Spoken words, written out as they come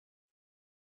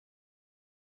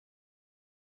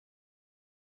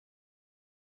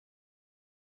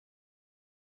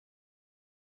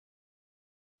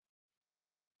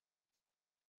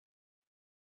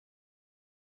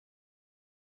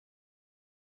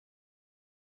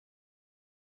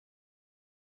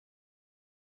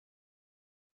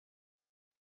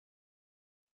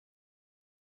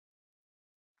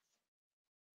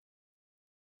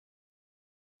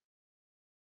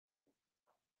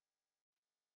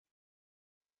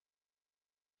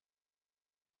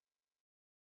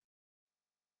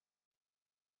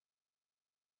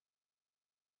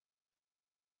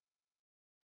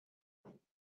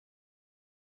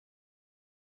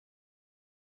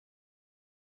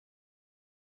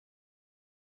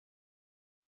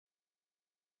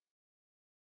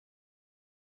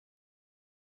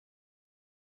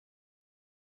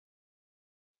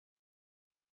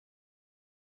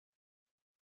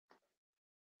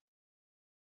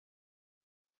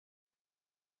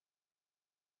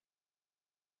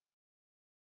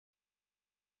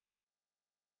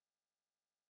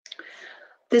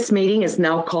This meeting is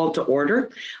now called to order.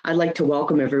 I'd like to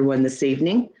welcome everyone this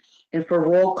evening. And for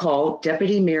roll call,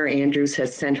 Deputy Mayor Andrews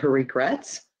has sent her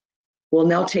regrets. We'll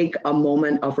now take a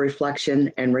moment of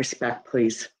reflection and respect,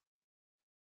 please.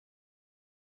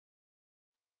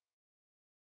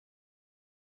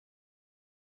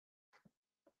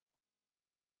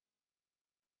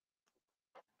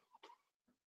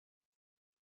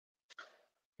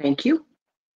 Thank you.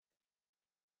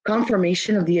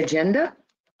 Confirmation of the agenda.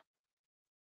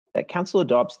 That Council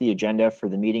adopts the agenda for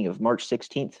the meeting of March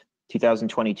 16th,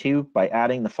 2022 by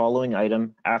adding the following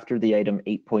item after the item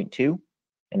 8.2,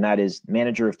 and that is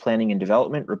Manager of Planning and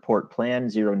Development Report Plan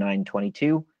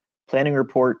 0922, Planning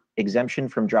Report Exemption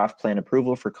from Draft Plan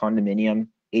Approval for Condominium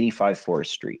 85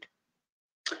 Forest Street.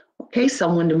 Okay,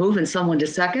 someone to move and someone to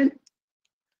second.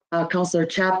 Councillor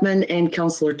Chapman and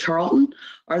Councillor Charlton,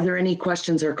 are there any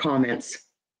questions or comments?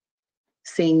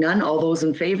 Seeing none, all those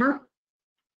in favor?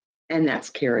 And that's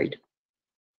carried.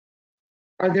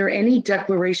 Are there any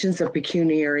declarations of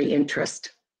pecuniary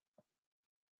interest?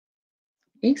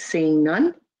 Okay, seeing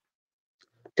none.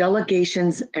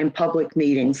 Delegations and public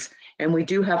meetings. And we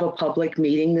do have a public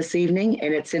meeting this evening,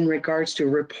 and it's in regards to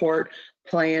Report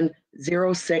Plan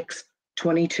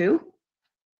 0622.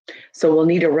 So we'll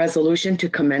need a resolution to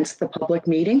commence the public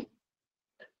meeting.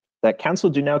 That Council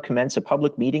do now commence a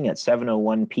public meeting at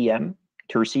 7:01 p.m.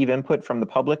 to receive input from the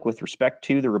public with respect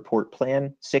to the Report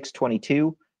Plan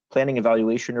 622, Planning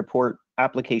Evaluation Report,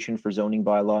 Application for Zoning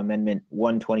Bylaw Amendment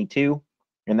 122,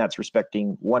 and that's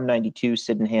respecting 192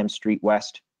 Sydenham Street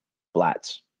West,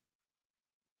 Blatz.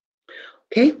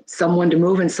 Okay, someone to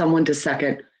move and someone to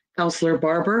second. Councillor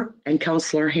Barber and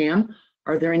Councillor Ham,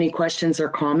 are there any questions or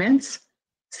comments?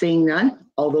 Seeing none,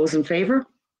 all those in favor?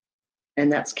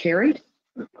 And that's carried.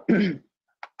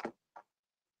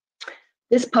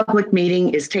 This public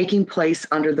meeting is taking place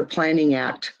under the Planning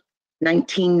Act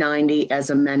 1990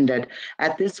 as amended.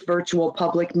 At this virtual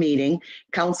public meeting,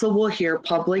 Council will hear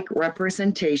public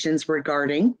representations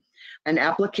regarding an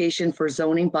application for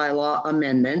zoning bylaw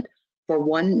amendment for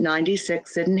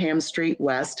 196 Sydenham Street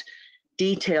West,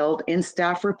 detailed in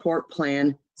Staff Report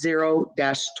Plan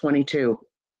 0-22.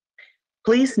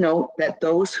 Please note that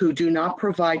those who do not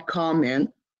provide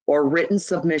comment or written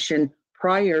submission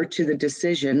prior to the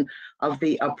decision of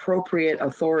the appropriate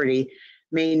authority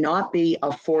may not be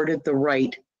afforded the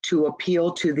right to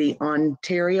appeal to the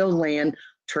Ontario Land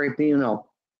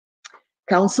Tribunal.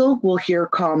 Council will hear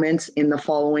comments in the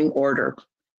following order.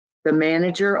 The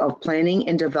Manager of Planning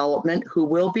and Development, who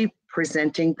will be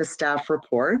presenting the staff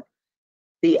report,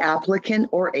 the applicant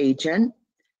or agent,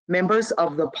 members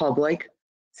of the public,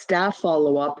 staff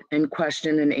follow-up, and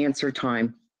question and answer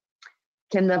time.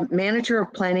 Can the Manager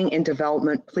of Planning and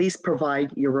Development please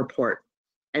provide your report?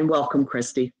 And welcome,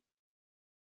 Christy.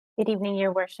 Good evening,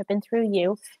 Your Worship, and through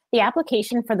you. The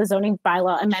application for the zoning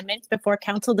bylaw amendment before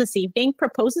Council this evening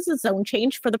proposes a zone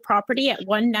change for the property at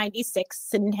 196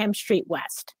 Sydenham Street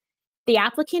West. The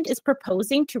applicant is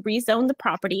proposing to rezone the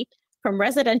property from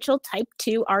residential type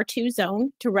 2 R2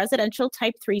 zone to residential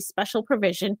type 3 special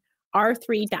provision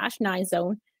R3-9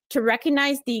 zone to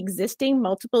recognize the existing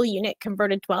multiple unit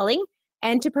converted dwelling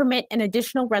and to permit an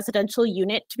additional residential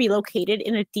unit to be located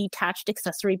in a detached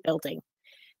accessory building.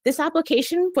 This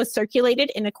application was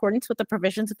circulated in accordance with the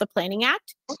provisions of the Planning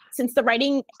Act. Since the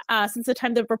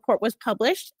time the report was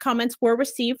published, comments were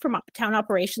received from town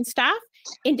operations staff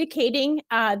indicating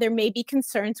there may be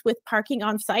concerns with parking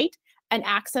on site and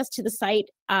access to the site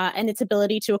and its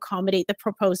ability to accommodate the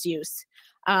proposed use.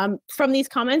 From these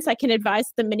comments, I can advise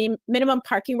the minimum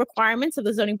parking requirements of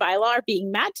the zoning bylaw are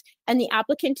being met, and the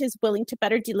applicant is willing to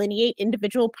better delineate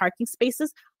individual parking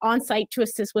spaces on site to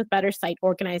assist with better site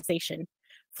organization.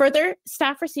 Further,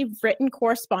 staff received written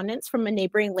correspondence from a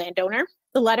neighboring landowner.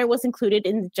 The letter was included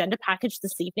in the agenda package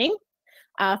this evening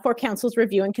for Council's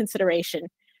review and consideration.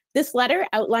 This letter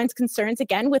outlines concerns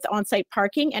again with on-site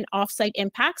parking and off-site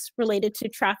impacts related to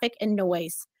traffic and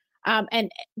noise. And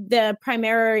the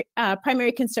primary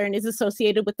concern is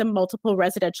associated with the multiple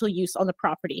residential use on the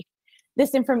property.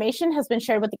 This information has been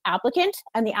shared with the applicant,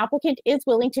 and the applicant is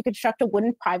willing to construct a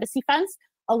wooden privacy fence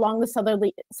along the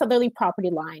southerly property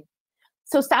line.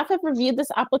 So staff have reviewed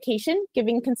this application,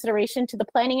 giving consideration to the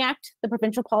Planning Act, the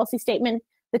provincial policy statement,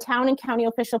 the town and county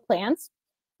official plans.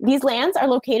 These lands are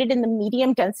located in the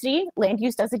medium density land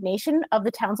use designation of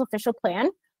the town's official plan,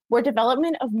 where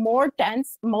development of more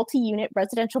dense multi-unit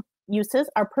residential uses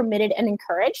are permitted and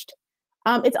encouraged.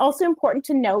 It's also important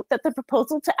to note that the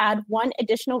proposal to add one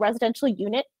additional residential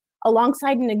unit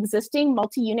alongside an existing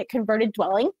multi-unit converted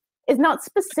dwelling is not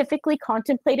specifically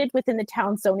contemplated within the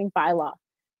town's zoning bylaw.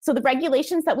 So the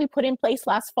regulations that we put in place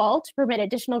last fall to permit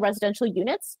additional residential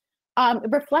units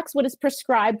reflects what is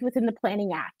prescribed within the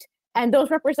Planning Act. And those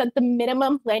represent the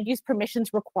minimum land use permissions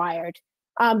required.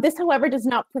 This, however, does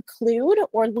not preclude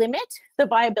or limit the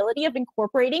viability of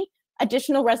incorporating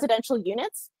additional residential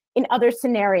units in other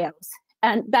scenarios.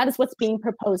 And that is what's being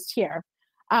proposed here.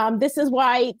 This is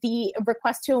why the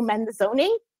request to amend the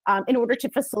zoning in order to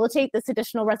facilitate this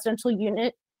additional residential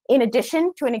unit in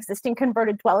addition to an existing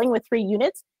converted dwelling with 3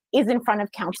 units is in front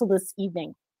of council this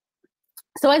evening.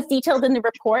 So as detailed in the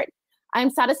report, I'm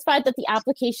satisfied that the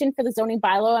application for the zoning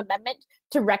bylaw amendment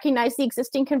to recognize the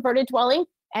existing converted dwelling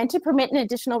and to permit an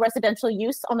additional residential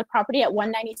use on the property at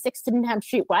 196 Sydenham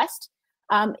Street West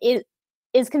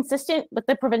is consistent with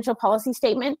the provincial policy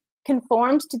statement,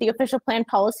 conforms to the official plan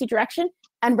policy direction,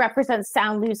 and represents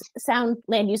sound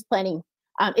land use planning.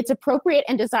 It's appropriate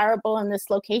and desirable in this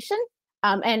location.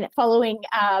 And following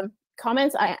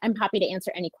comments, I'm happy to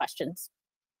answer any questions.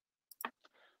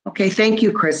 Okay, thank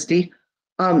you, Christy.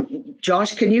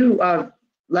 Josh, can you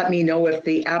let me know if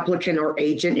the applicant or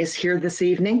agent is here this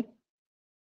evening?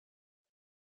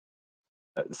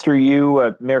 Through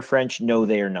you, Mayor French, no,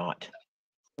 they are not.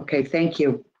 Okay, thank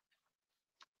you.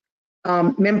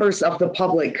 Members of the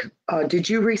public, did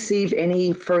you receive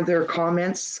any further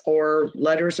comments or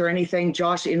letters or anything,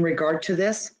 Josh, in regard to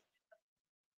this?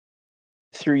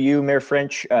 Through you, Mayor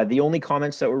French, the only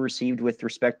comments that were received with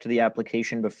respect to the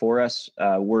application before us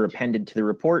were appended to the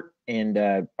report and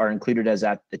are included as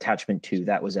at attachment 2.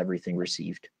 That was everything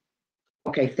received.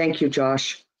 Okay, thank you,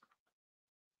 Josh.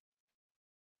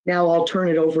 Now I'll turn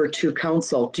it over to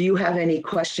council. Do you have any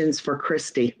questions for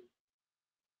Christy?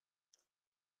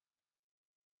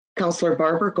 Councillor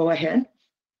Barber, go ahead.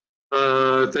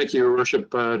 Thank you, Your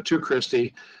Worship. To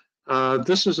Christy,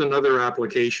 this is another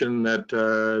application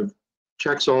that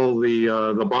checks all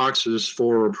the boxes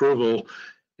for approval,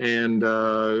 and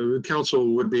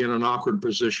council would be in an awkward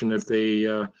position if they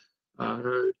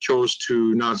chose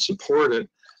to not support it.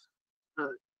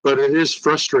 But it is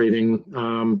frustrating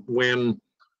when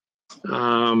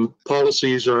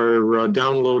policies are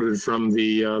downloaded from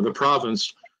the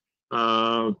province,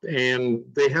 and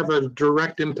they have a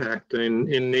direct impact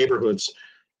in neighborhoods,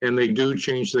 and they do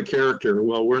change the character.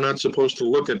 Well, we're not supposed to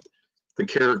look at the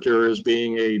character as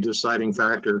being a deciding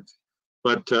factor,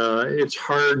 but it's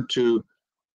hard to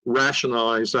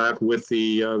rationalize that with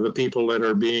the people that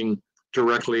are being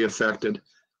directly affected.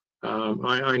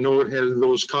 I know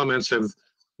those comments have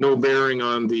no bearing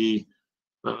on the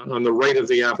right of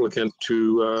the applicant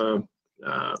to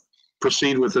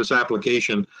proceed with this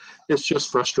application. It's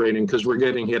just frustrating because we're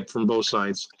getting hit from both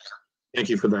sides. Thank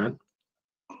you for that.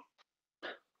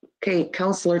 Okay,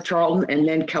 Councillor Charlton and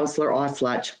then Councillor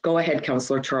Oslach. Go ahead,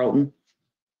 Councillor Charlton.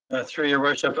 Through your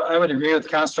worship, I would agree with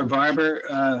Councillor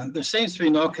Barber. There seems to be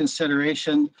no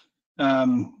consideration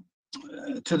to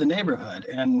the neighborhood,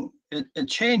 and it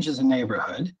changes the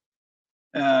neighborhood.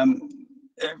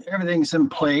 Everything's in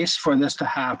place for this to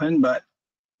happen, but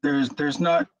there's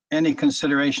not any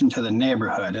consideration to the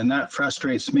neighborhood, and that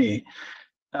frustrates me.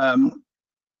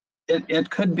 It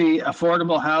could be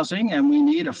affordable housing, and we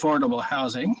need affordable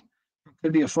housing. It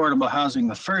could be affordable housing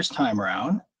the first time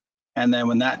around, and then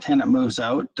when that tenant moves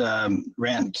out,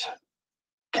 rent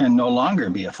can no longer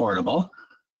be affordable,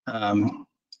 and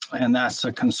that's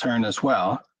a concern as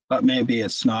well. But maybe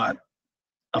it's not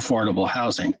affordable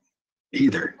housing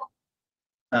either.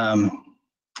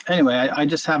 Anyway, I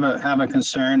just have a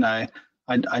concern.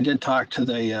 I did talk to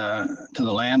the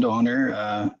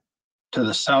landowner to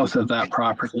the south of that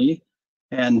property,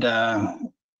 and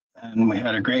we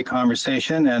had a great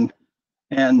conversation,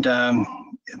 and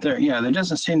there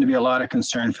doesn't seem to be a lot of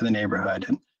concern for the neighborhood.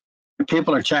 And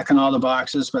people are checking all the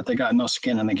boxes, but they got no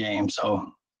skin in the game.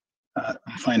 So I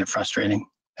find it frustrating.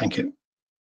 Thank you.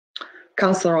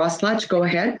 Councillor Oslach, go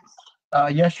ahead.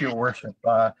 Yes, Your Worship.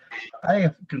 I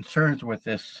have concerns with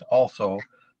this also.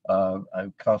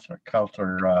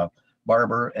 Councillor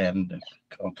Barber and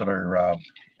Councillor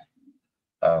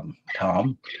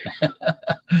Tom.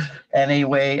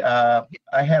 Anyway,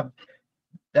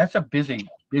 that's a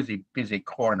busy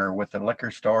corner with the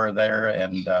liquor store there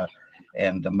and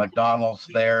the McDonald's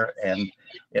there, and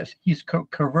he's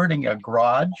converting a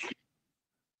garage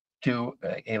to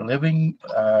a living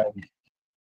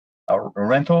a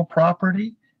rental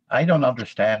property. I don't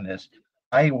understand this.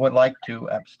 I would like to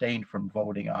abstain from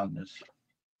voting on this.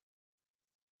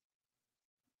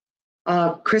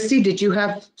 Christy, did you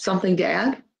have something to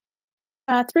add?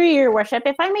 Through your worship,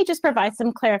 if I may just provide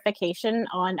some clarification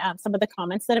on some of the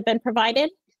comments that have been provided.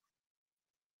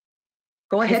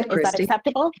 Go ahead, Is Christy. that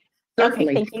acceptable?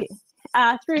 Certainly. Okay, thank you.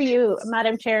 through you,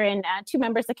 Madam Chair, and two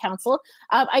members of council.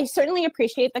 I certainly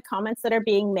appreciate the comments that are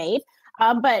being made.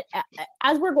 But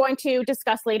as we're going to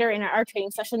discuss later in our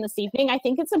training session this evening, I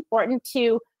think it's important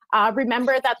to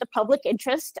remember that the public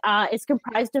interest is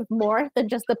comprised of more than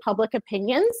just the public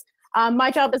opinions.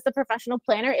 My job as the professional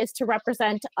planner is to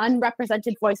represent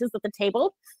unrepresented voices at the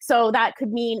table. So that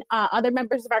could mean other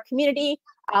members of our community,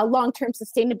 long-term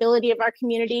sustainability of our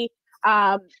community,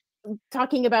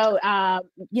 talking about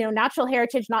natural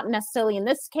heritage, not necessarily in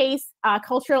this case,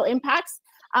 cultural impacts.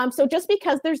 So just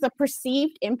because there's a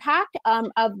perceived impact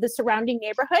of the surrounding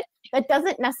neighborhood, that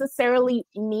doesn't necessarily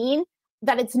mean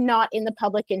that it's not in the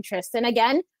public interest. And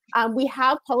again, we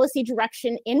have policy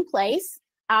direction in place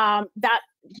that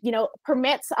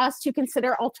permits us to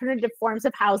consider alternative forms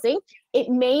of housing. It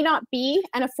may not be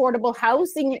an affordable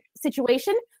housing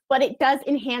situation, but it does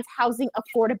enhance housing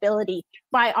affordability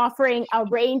by offering a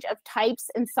range of types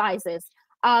and sizes.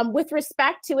 With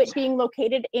respect to it being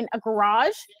located in a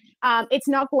garage, it's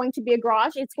not going to be a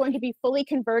garage. It's going to be fully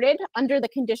converted under the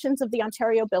conditions of the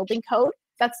Ontario Building Code.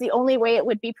 That's the only way it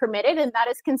would be permitted, and that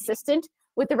is consistent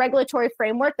with the regulatory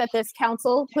framework that this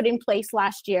council put in place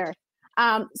last year.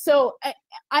 So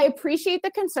I appreciate the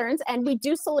concerns, and we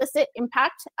do solicit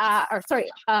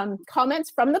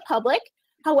comments from the public.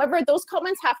 However, those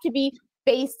comments have to be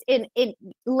based in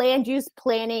land use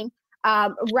planning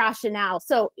rationale.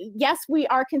 So yes, we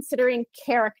are considering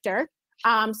character,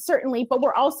 certainly, but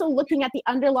we're also looking at the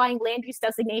underlying land use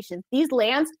designation. These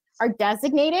lands are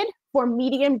designated for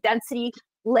medium density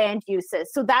land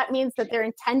uses. So that means that they're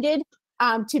intended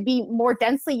to be more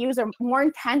densely used or more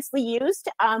intensely used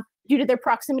due to their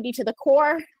proximity to the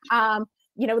core.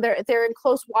 They're in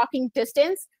close walking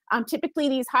distance. Typically,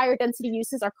 these higher density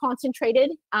uses are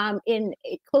concentrated in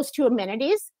close to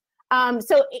amenities.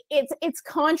 So it's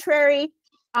contrary,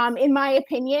 in my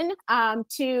opinion,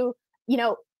 to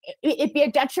it'd be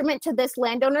a detriment to this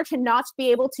landowner to not be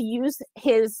able to use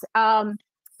his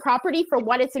property for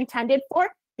what it's intended for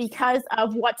because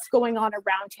of what's going on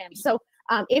around him. So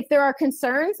if there are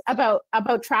concerns about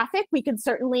traffic, we can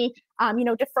certainly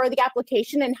defer the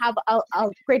application and have a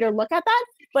greater look at that.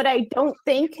 But I don't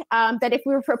think that if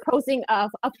we were proposing a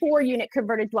 4-unit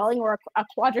converted dwelling or a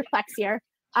quadruplex here,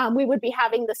 we would be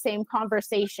having the same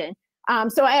conversation.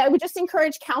 So I would just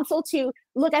encourage council to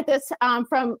look at this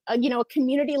from a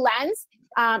community lens,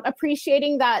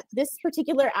 appreciating that this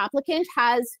particular applicant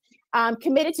has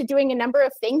committed to doing a number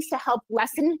of things to help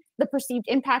lessen the perceived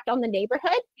impact on the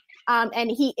neighborhood.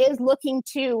 And he is looking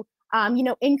to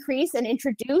increase and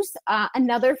introduce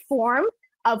another form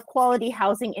of quality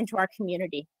housing into our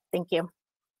community. Thank you.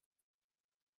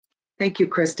 Thank you,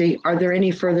 Christy. Are there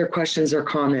any further questions or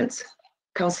comments?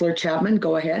 Councillor Chapman,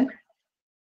 go ahead.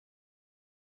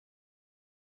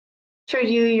 Through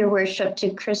you, Your Worship,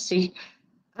 to Christy.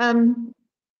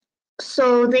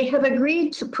 So they have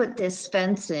agreed to put this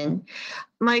fence in.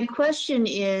 My question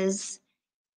is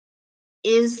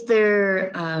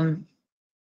there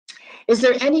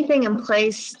anything in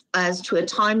place as to a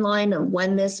timeline of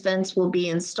when this fence will be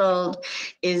installed?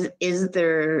 Is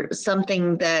there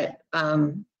something that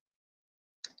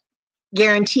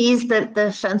guarantees that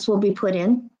the fence will be put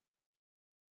in?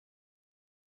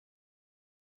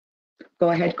 Go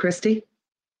ahead, Christy.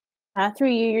 Through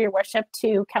you, Your Worship,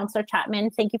 to Councillor Chapman.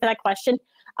 Thank you for that question.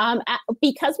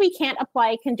 Because we can't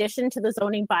apply a condition to the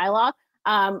zoning bylaw,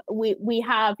 we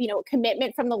have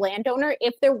commitment from the landowner.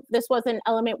 If this was an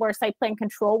element where site plan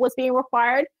control was being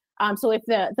required, so if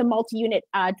the multi-unit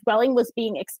dwelling was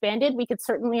being expanded, we could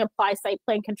certainly apply site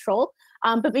plan control.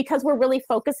 But because we're really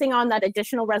focusing on that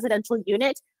additional residential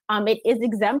unit, it is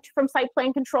exempt from site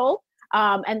plan control.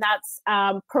 And that's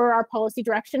per our policy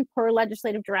direction, per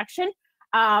legislative direction.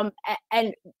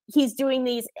 And he's doing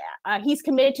these, he's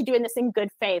committed to doing this in good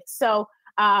faith. So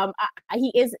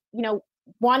he is,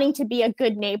 wanting to be a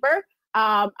good neighbor.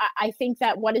 I think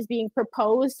that what is being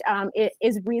proposed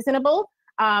is reasonable.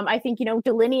 I think,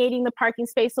 delineating the parking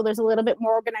space so there's a little bit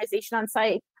more organization on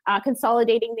site,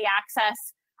 consolidating the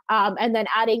access, and then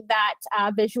adding that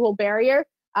visual barrier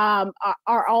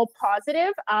are all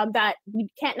positive that we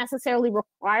can't necessarily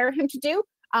require him to do.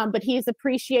 But he is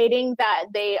appreciating that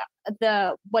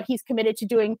what he's committed to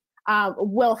doing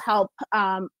will help,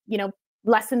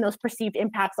 lessen those perceived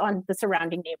impacts on the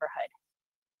surrounding neighborhood.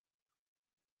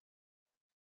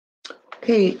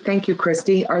 Okay, thank you,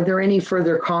 Christy. Are there any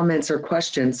further comments or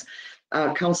questions?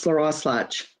 Councillor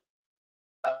Oslach.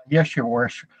 Yes, Your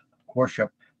Worship.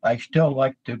 I still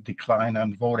like to decline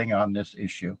on voting on this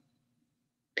issue.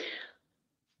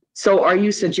 So are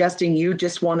you suggesting you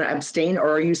just want to abstain, or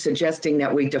are you suggesting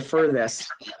that we defer this?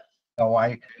 No,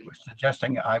 I was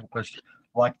suggesting I was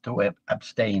like to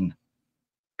abstain.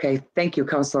 Okay, thank you,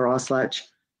 Councillor Oslach.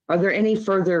 Are there any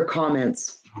further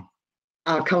comments?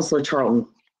 Councillor Charlton.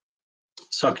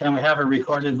 So can we have a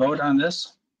recorded vote on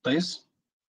this, please?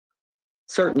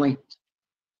 Certainly.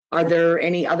 Are there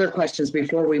any other questions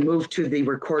before we move to the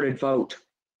recorded vote?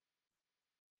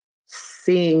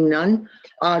 Seeing none.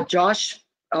 Josh,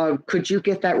 could you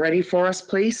get that ready for us,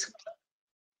 please?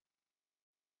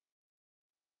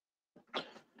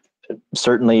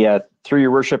 Certainly, through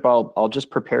your worship, I'll just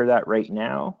prepare that right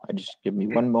now. Just give me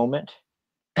one moment.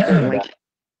 Certainly.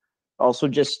 Also,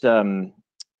 just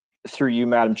through you,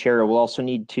 Madam Chair, we'll also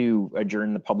need to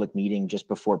adjourn the public meeting just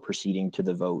before proceeding to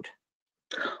the vote.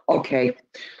 Okay.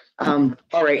 All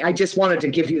right. I just wanted to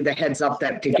give you the heads up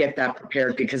that to get that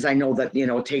prepared, because I know that,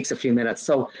 it takes a few minutes.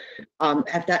 So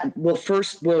at that,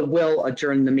 we'll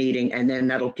adjourn the meeting, and then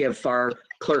that'll give our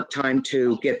clerk time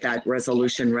to get that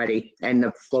resolution ready and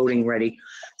the voting ready.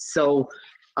 So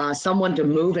someone to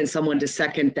move and someone to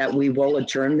second that we will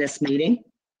adjourn this meeting.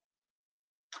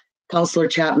 Councillor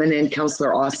Chapman and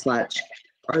Councillor Oslach,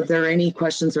 are there any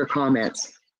questions or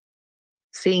comments?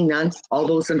 Seeing none, all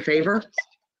those in favor?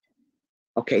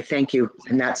 Okay, thank you,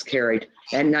 and that's carried.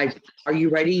 And are you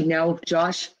ready now,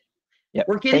 Josh? Yeah,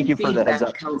 We're getting thank you for the heads feedback,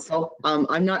 up. Council.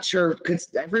 I'm not sure, could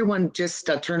everyone just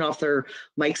turn off their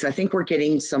mics? I think we're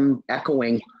getting some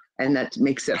echoing, and that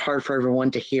makes it hard for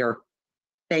everyone to hear.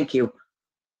 Thank you.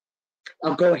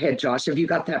 I'll go ahead, Josh. Have you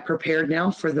got that prepared now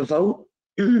for the vote?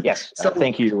 Yes, So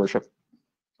thank you, Your Worship.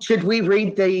 should we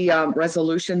read the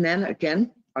resolution then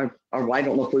again? Or I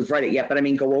don't know if we've read it yet, but I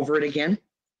mean, go over it again.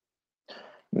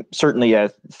 Certainly,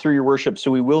 through your worship. So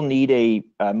we will need a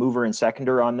mover and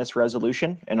seconder on this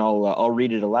resolution, and I'll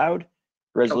read it aloud.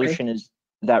 Resolution is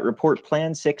that report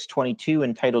Plan 622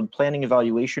 entitled Planning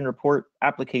Evaluation Report,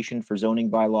 Application for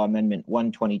Zoning Bylaw Amendment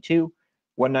 122,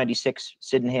 196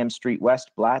 Sydenham Street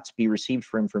West, Blatz, be received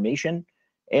for information,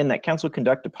 and that council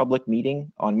conduct a public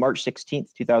meeting on March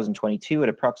 16th, 2022 at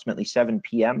approximately 7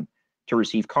 p.m. to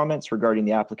receive comments regarding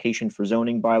the application for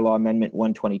Zoning Bylaw Amendment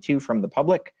 122 from the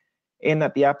public, and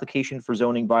that the application for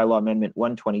zoning bylaw amendment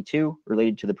 122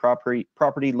 related to the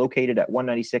property located at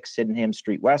 196 Sydenham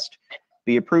Street West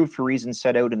be approved for reasons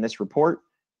set out in this report,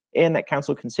 and that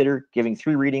council consider giving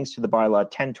 3 readings to the bylaw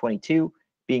 1022,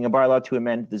 being a bylaw to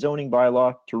amend the zoning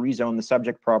bylaw to rezone the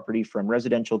subject property from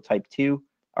residential type 2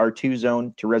 R2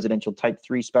 zone to residential type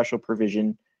 3 special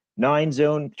provision 9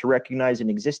 zone to recognize an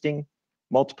existing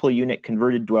multiple unit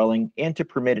converted dwelling and to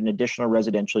permit an additional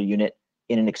residential unit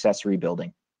in an accessory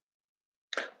building.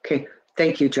 Okay,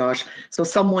 thank you, Josh. So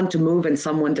someone to move and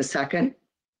someone to second.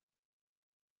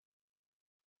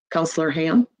 Councillor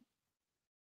Ham.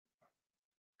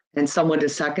 And someone to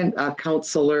second,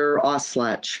 Councillor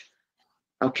Oslach.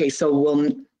 Okay,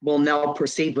 so we'll now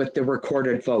proceed with the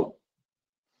recorded vote.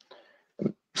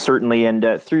 Certainly,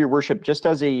 and through your worship, just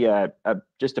as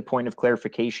just a point of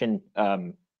clarification,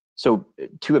 so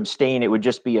to abstain, it would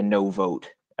just be a no vote,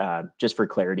 just for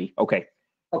clarity. Okay.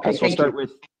 Okay, so we'll start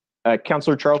with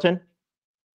Councillor Charlton.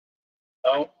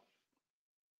 No.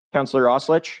 Councillor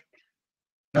Oslach.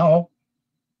 No.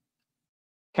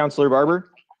 Councillor Barber.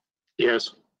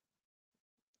 Yes.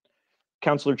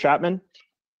 Councillor Chapman.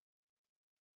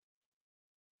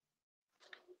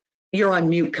 You're on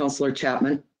mute, Councillor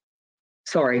Chapman.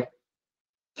 Sorry.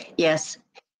 Yes.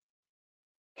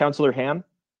 Councillor Ham.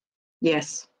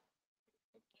 Yes.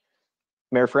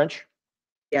 Mayor French.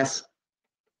 Yes.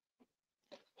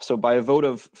 So by a vote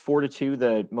of 4-2,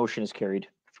 the motion is carried.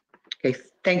 Okay,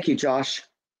 thank you, Josh.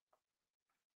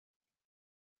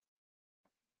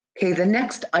 Okay, the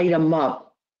next item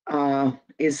up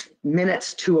is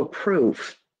minutes to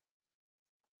approve.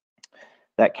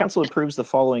 That council approves the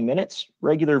following minutes.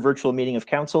 Regular virtual meeting of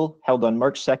council held on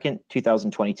March 2nd,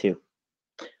 2022.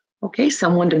 Okay,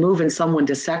 someone to move and someone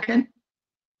to second.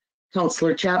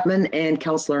 Councillor Chapman and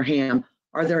Councillor Ham.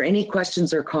 Are there any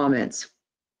questions or comments?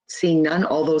 Seeing none,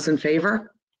 all those in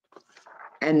favor?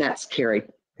 And that's carried.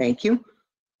 Thank you.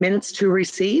 Minutes to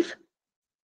receive.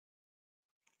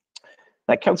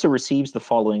 That council receives the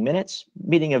following minutes.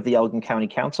 Meeting of the Elgin County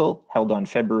Council held on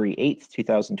February 8th,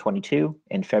 2022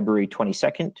 and February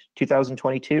 22nd,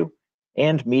 2022.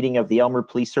 And meeting of the Elmer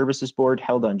Police Services Board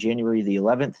held on January the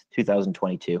 11th,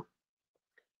 2022.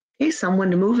 Okay,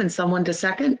 someone to move and someone to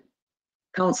second.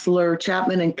 Councillor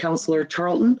Chapman and Councillor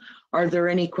Charlton. Are there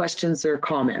any questions or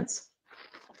comments?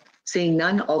 Seeing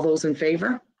none, all those in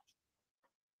favor?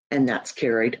 And that's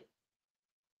carried.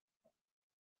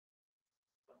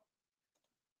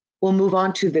 We'll move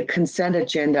on to the consent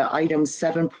agenda, items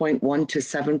 7.1 to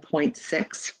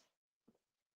 7.6.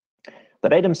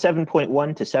 that item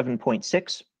 7.1 to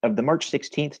 7.6 of the March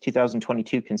 16th,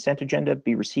 2022 consent agenda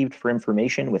be received for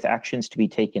information with actions to be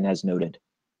taken as noted.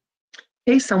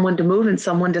 Okay, someone to move and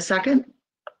someone to second.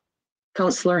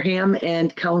 Councillor Ham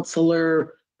and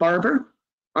Councillor Barber.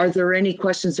 Are there any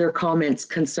questions or comments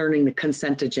concerning the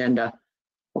consent agenda?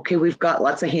 Okay, we've got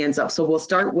lots of hands up. So we'll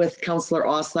start with Councillor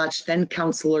Oslach, then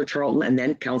Councillor Charlton, and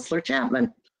then Councillor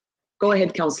Chapman. Go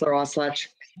ahead, Councillor Oslach.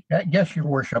 Yes, Your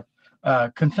Worship.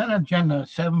 Consent agenda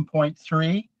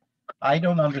 7.3. I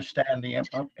don't understand the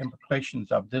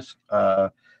implications of this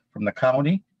from the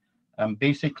county.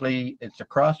 Basically, it's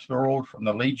across the road from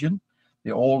the Legion,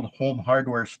 the old home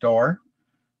hardware store,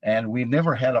 and we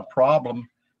never had a problem.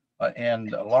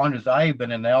 And as long as I've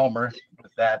been in Elmer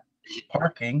with that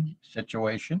parking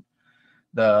situation,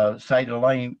 the side of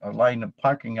line of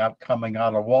parking out coming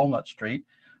out of Walnut Street,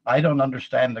 I don't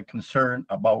understand the concern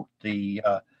about the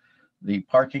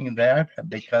parking there,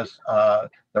 because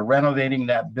they're renovating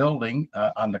that building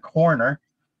on the corner,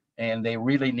 and they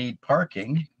really need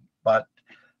parking. But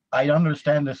I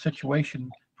understand the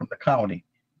situation from the county,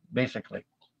 basically.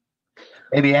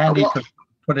 Maybe Andy could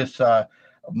put his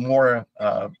more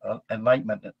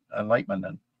enlightenment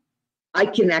in. I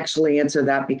can actually answer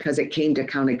that because it came to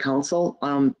county council.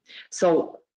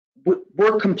 So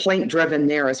we're complaint driven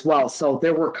there as well. So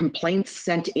there were complaints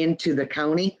sent into the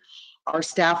county. Our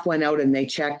staff went out and they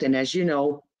checked, and as you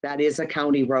know, that is a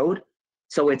county road.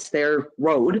 So it's their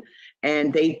road,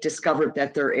 and they discovered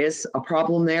that there is a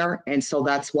problem there. And so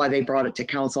that's why they brought it to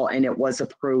council, and it was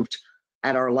approved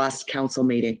at our last council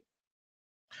meeting.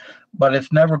 But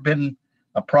it's never been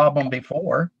a problem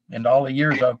before in all the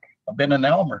years I've been in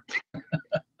Elmer.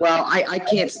 Well, I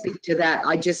can't speak to that.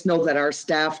 I just know that our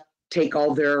staff take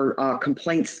all their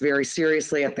complaints very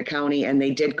seriously at the county, and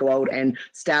they did go out and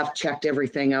staff checked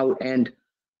everything out, and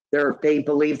they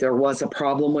believe there was a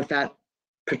problem with that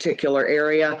particular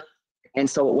area. And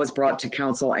so it was brought to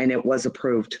council and it was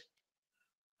approved.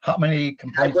 How many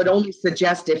complaints? I would only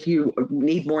suggest, if you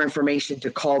need more information,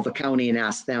 to call the county and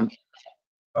ask them.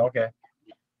 Okay.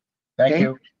 Thank Okay.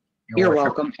 you. You're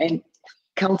welcome. And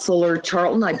Councillor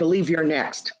Charlton, I believe you're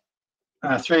next.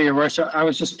 Through Your Worship, I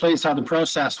was just pleased how the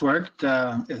process worked.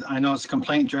 I know it's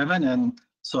complaint driven, and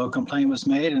so a complaint was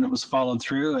made and it was followed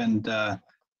through, and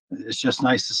it's just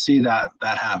nice to see that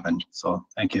happen. So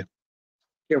thank you.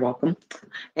 You're welcome.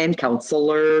 And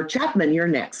Councillor Chapman, you're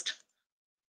next.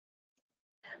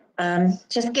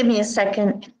 Just give me a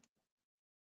second.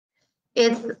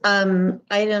 It's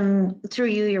item, through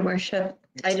you, Your Worship,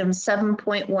 item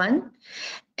 7.1.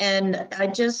 And I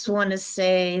just want to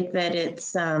say that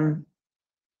it's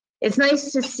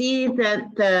nice to see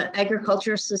that the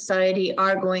Agricultural Society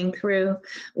are going through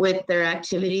with their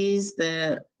activities,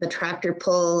 the tractor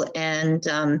pull, and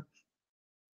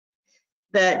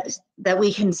that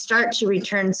we can start to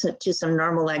return to some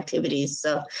normal activities.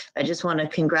 So I just want to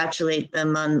congratulate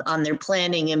them on their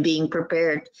planning and being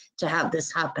prepared to have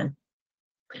this happen.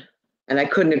 And I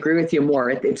couldn't agree with you more.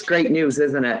 It's great news,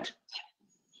 isn't it?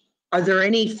 Are there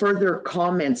any further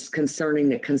comments concerning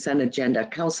the consent agenda?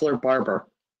 Councillor Barber.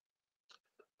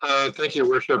 Thank you,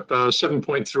 Worship.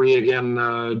 7.3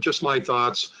 again, just my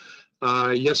thoughts.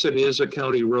 Yes, it is a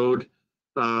county road,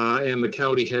 and the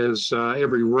county has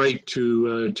every right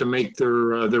to make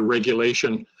their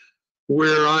regulation.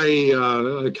 Where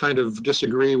I kind of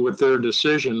disagree with their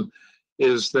decision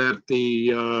is that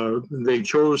they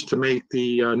chose to make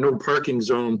the no parking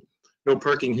zone, no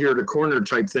parking here to corner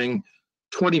type thing,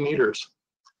 20 meters.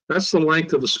 That's the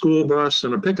length of a school bus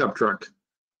and a pickup truck,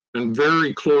 and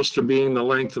very close to being the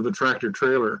length of a tractor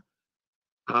trailer.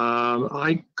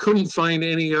 I couldn't find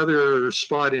any other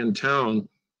spot in town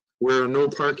where a no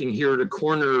parking here to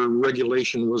corner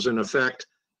regulation was in effect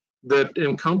that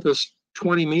encompassed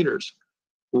 20 meters.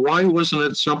 Why wasn't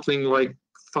it something like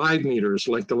 5 meters,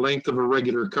 like the length of a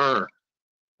regular car?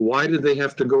 Why did they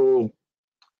have to go,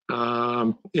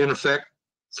 in effect,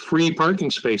 3 parking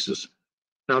spaces?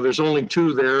 Now there's only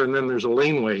 2 there, and then there's a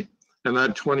laneway, and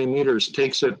that 20 meters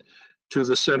takes it to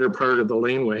the center part of the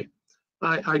laneway.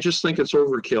 I just think it's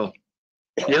overkill.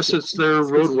 Yes, it's their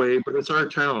roadway, but it's our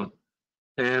town.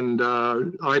 And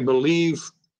I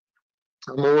believe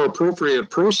a more appropriate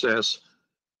process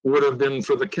would have been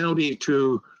for the county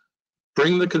to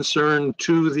bring the concern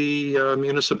to the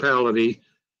municipality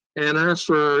and ask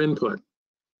for our input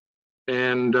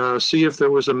and see if there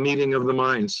was a meeting of the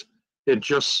minds. It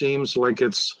just seems like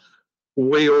it's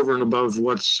way over and above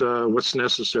what's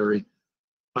necessary.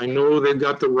 I know they've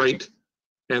got the right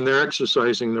and they're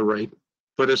exercising the right,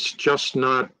 but it's just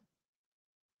not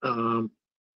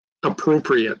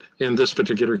appropriate in this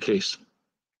particular case.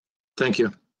 Thank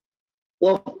you.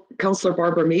 Well, Counselor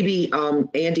Barber, maybe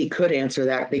Andy could answer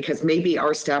that because maybe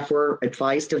our staff were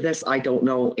advised of this. I don't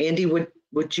know. Andy,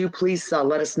 would you please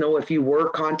let us know if you were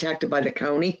contacted by the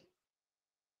county?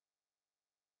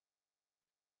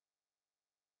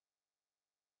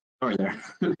 Sorry there,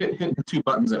 hitting the two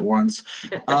buttons at once.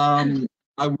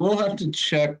 I will have to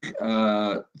check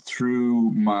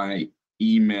through my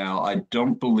email. I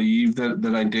don't believe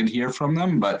that I did hear from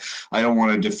them, but I don't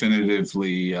want to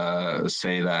definitively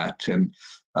say that. And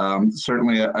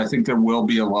certainly, I think there will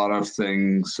be a lot of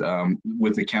things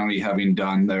with the county having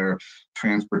done their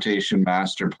transportation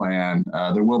master plan.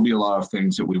 There will be a lot of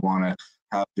things that we want to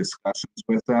have discussions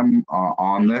with them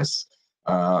on this,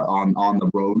 on the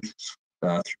road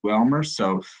through Elmer.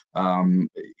 So,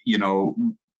 you know,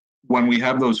 when we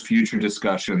have those future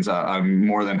discussions, I'm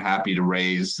more than happy to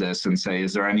raise this and say,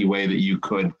 is there any way that you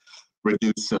could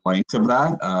reduce the length of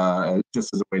that,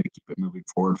 just as a way to keep it moving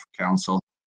forward for council?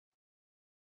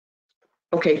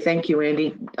 Okay, thank you,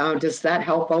 Andy. Does that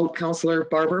help out, Councillor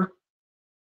Barber?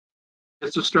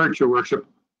 It's a start, Your Worship.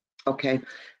 Okay.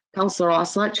 Councillor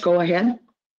Oslach, go ahead.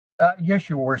 Yes,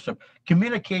 Your Worship.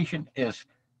 Communication is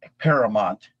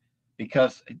paramount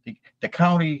because the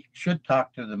county should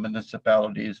talk to the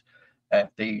municipalities. If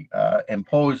they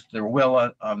impose their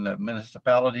will on the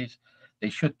municipalities, they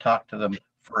should talk to them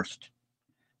first.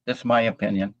 That's my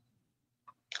opinion.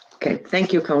 Okay,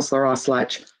 thank you, Councillor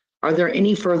Oslach. Are there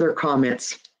any further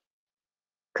comments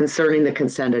concerning the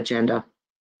consent agenda?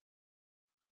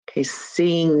 Okay,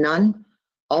 seeing none.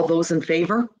 All those in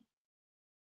favor?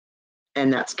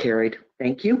 And that's carried.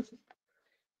 Thank you.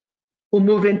 We'll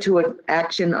move into an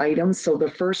action item. So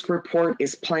the first report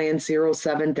is Plan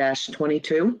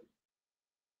 07-22.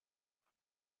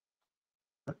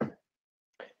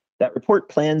 That report,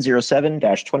 Plan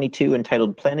 07-22,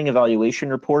 entitled Planning Evaluation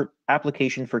Report,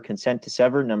 Application for Consent to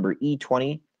Sever, number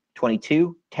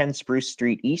E2022, 10 Spruce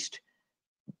Street East,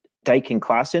 Dyke and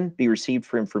Classen, be received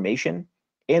for information,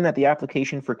 and that the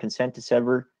application for consent to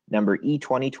sever, number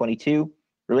E2022,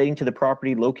 relating to the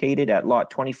property located at Lot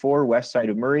 24, west side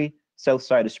of Murray, south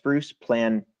side of Spruce,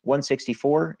 Plan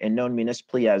 164, and known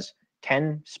municipally as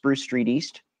 10 Spruce Street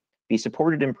East, be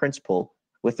supported in principle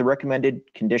with the recommended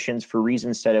conditions for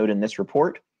reasons set out in this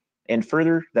report, and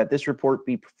further, that this report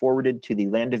be forwarded to the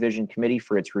Land Division Committee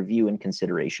for its review and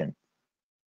consideration.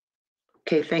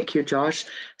 Okay, thank you, Josh.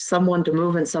 Someone to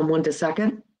move and someone to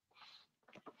second.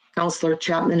 Councillor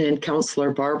Chapman and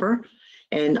Councillor Barber,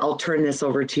 and I'll turn this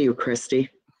over to you, Christy.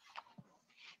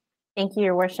 Thank you,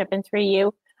 Your Worship, and through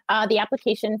you. The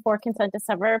application for consent to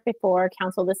sever before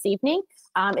council this evening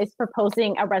is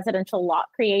proposing a residential lot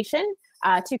creation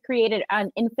to create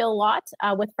an infill lot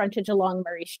with frontage along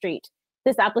Murray Street.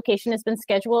 This application has been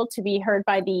scheduled to be heard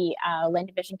by the Land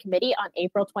Division Committee on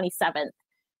April 27th.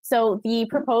 So the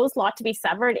proposed lot to be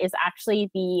severed is actually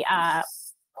the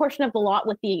portion of the lot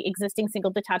with the existing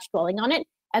single detached dwelling on it,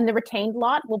 and the retained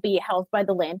lot will be held by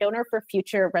the landowner for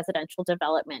future residential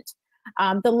development.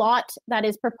 The lot that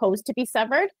is proposed to be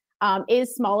severed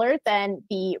is smaller than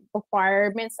the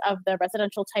requirements of the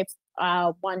residential type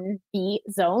 1B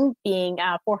zone, being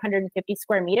 450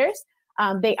 square meters.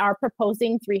 They are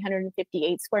proposing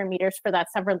 358 square meters for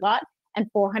that severed lot and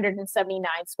 479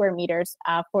 square meters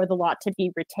for the lot to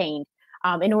be retained.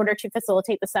 In order to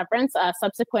facilitate the severance, a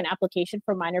subsequent application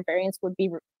for minor variance would be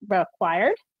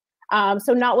required.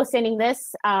 So notwithstanding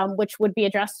this, which would be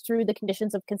addressed through the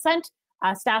conditions of consent,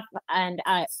 staff and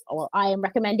I am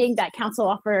recommending that council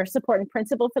offer support in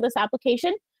principle for this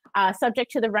application,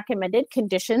 subject to the recommended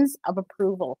conditions of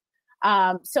approval.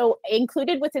 So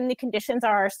included within the conditions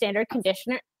are our standard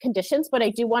conditions, but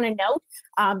I do want to note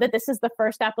that this is the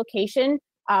first application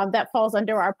that falls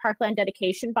under our parkland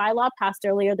dedication bylaw passed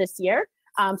earlier this year.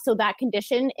 So that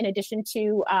condition, in addition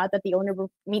to that the owner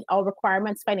will meet all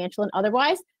requirements, financial and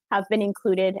otherwise, have been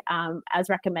included as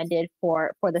recommended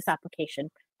for this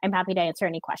application. I'm happy to answer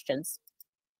any questions.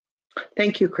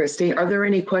 Thank you, Christy. Are there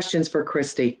any questions for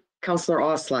Christy? Councillor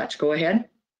Oslach, go ahead.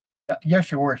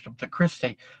 Yes, Your Worship. To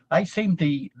Christy, I seem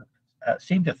to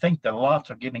think that lots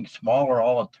are getting smaller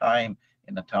all the time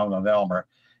in the town of Elmer.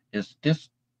 Is this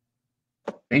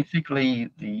basically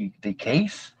the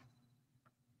case?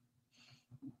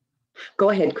 Go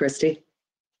ahead, Christy.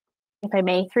 If I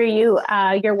may, through you,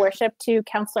 Your Worship, to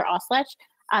Councillor Oslach.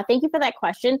 Thank you for that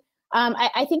question.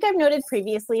 I think I've noted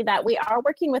previously that we are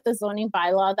working with a zoning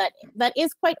bylaw that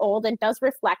is quite old and does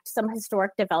reflect some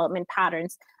historic development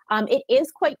patterns. It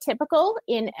is quite typical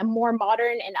in a more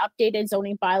modern and updated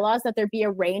zoning bylaws that there be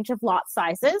a range of lot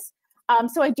sizes.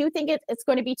 So I do think it's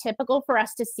going to be typical for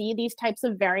us to see these types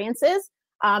of variances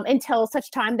until such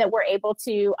time that we're able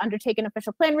to undertake an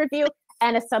official plan review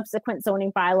and a subsequent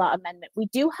zoning bylaw amendment. We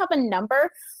do have a number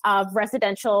of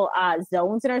residential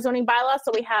zones in our zoning bylaw.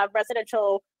 So we have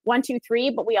residential 1, 2, 3,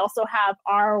 but we also have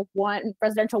R1,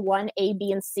 residential 1, A,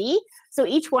 B, and C. So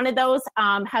each one of those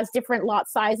has different lot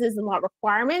sizes and lot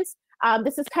requirements.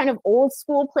 This is kind of old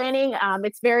school planning.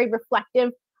 It's very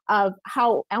reflective of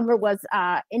how Elmer was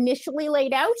initially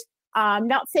laid out.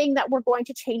 Not saying that we're going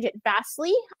to change it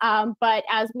vastly, but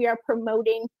as we are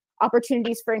promoting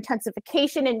opportunities for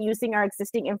intensification and using our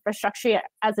existing infrastructure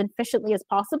as efficiently as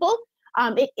possible,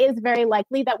 it is very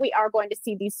likely that we are going to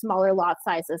see these smaller lot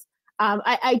sizes.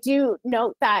 I do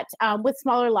note that with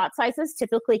smaller lot sizes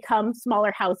typically come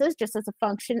smaller houses just as a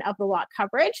function of the lot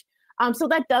coverage. So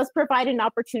that does provide an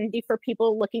opportunity for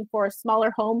people looking for a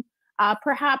smaller home,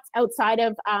 perhaps outside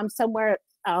of somewhere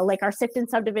like our Sifton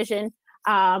subdivision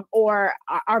or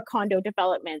our condo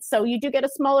development. So you do get a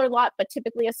smaller lot, but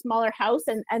typically a smaller house,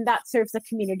 and that serves the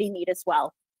community need as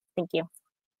well. Thank you.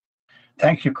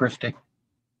 Thank you, Christy.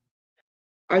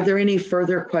 Are there any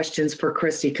further questions for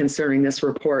Christy concerning this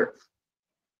report?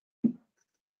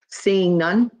 Seeing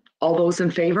none, all those in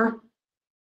favor?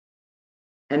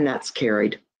 And that's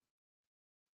carried.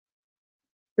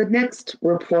 The next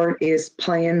report is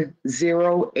Plan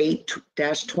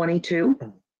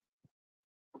 08-22.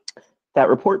 That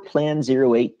report, Plan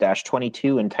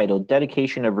 08-22, entitled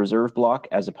Dedication of Reserve Block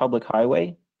as a Public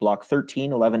Highway, Block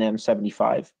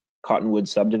 1311M75, Cottonwood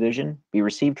Subdivision, be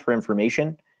received for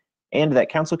information, and that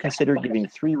Council consider giving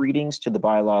 3 readings to the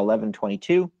bylaw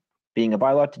 1122, being a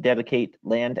bylaw to dedicate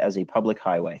land as a public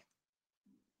highway.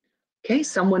 Okay,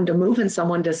 someone to move and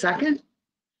someone to second.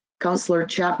 Councillor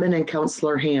Chapman and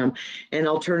Councillor Ham. And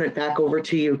I'll turn it back over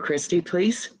to you, Christy,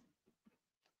 please.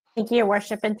 Thank you, Your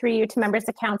Worship, and through you to members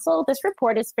of council. This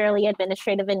report is fairly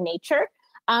administrative in nature,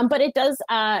 but it does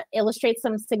illustrate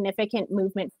some significant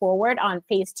movement forward on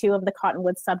phase 2 of the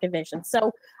Cottonwood subdivision.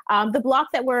 So the block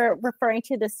that we're referring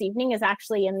to this evening is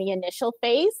actually in the initial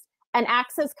phase and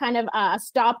acts as kind of a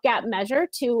stopgap measure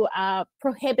to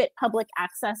prohibit public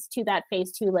access to that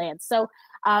phase 2 land. So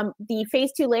the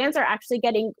phase 2 lands are actually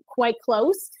getting quite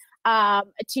close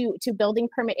to building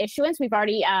permit issuance. We've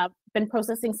already been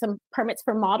processing some permits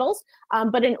for models,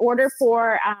 but in order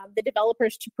for the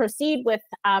developers to proceed with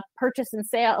purchase and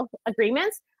sale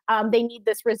agreements, they need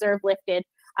this reserve lifted.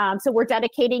 So we're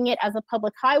dedicating it as a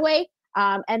public highway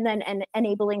and then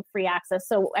enabling free access.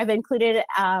 So I've included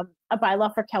a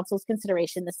bylaw for council's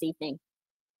consideration this evening.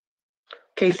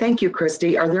 Okay, thank you,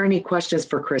 Christy. Are there any questions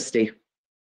for Christy?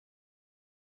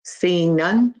 Seeing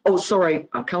none. Oh, sorry,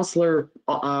 Councillor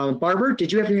Barber,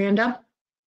 did you have your hand up?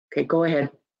 Okay, go ahead.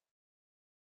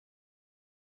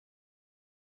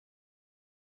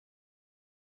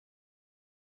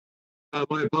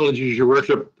 My apologies, Your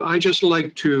Worship. I just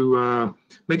like to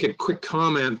make a quick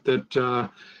comment that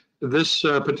this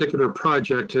particular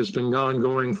project has been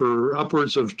ongoing for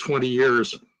upwards of 20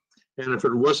 years. And if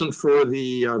it wasn't for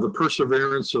the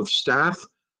perseverance of staff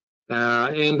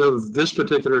and of this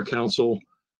particular council,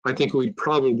 I think we'd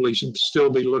probably should still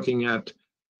be looking at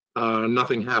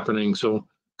nothing happening. So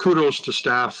kudos to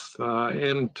staff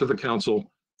and to the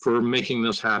council for making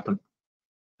this happen.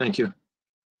 Thank you.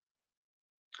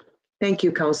 Thank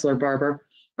you, Councillor Barber.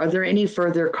 Are there any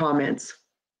further comments?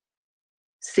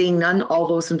 Seeing none, all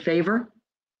those in favor?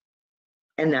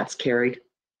 And that's carried.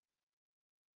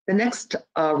 The next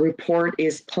report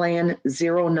is Plan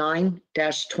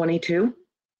 09-22.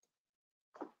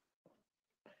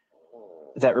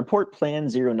 That report, Plan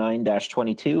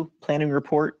 09-22, Planning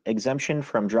Report, Exemption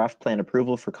from Draft Plan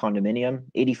Approval for Condominium,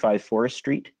 85 Forest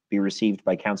Street, be received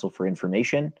by Council for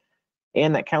information,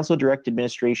 and that Council direct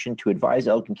administration to advise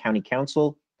Elgin County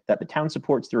Council that the town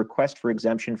supports the request for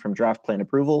exemption from draft plan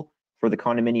approval for the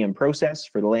condominium process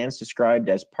for the lands described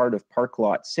as part of Park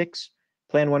Lot 6,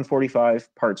 Plan 145,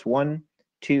 Parts 1,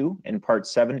 2, and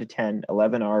Parts 7 to 10,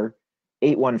 11R,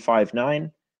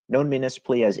 8159, known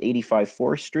municipally as 85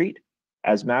 Forest Street,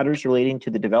 as matters relating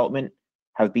to the development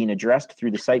have been addressed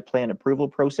through the site plan approval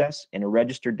process in a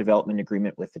registered development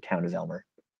agreement with the town of Elmer.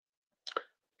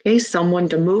 Okay, someone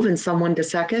to move and someone to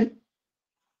second.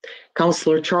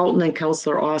 Councillor Charlton and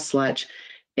Councillor Oslach.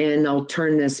 And I'll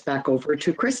turn this back over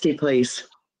to Christy, please.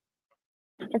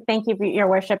 Thank you, Your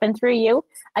Worship, and through you.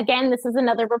 Again, this is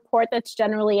another report that's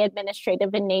generally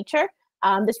administrative in nature.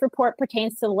 This report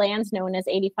pertains to the lands known as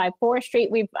 85 Forest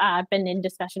Street. We've been in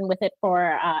discussion with it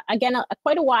for, again,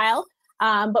 quite a while,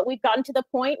 but we've gotten to the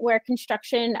point where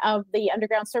construction of the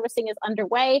underground servicing is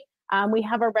underway. We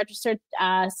have a registered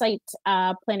site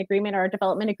plan agreement or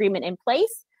development agreement in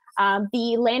place.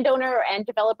 The landowner and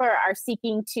developer are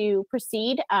seeking to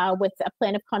proceed with a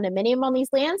plan of condominium on these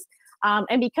lands.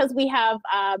 And because we have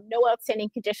no outstanding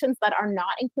conditions that are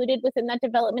not included within that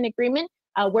development agreement,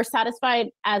 we're satisfied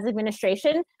as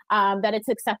administration that it's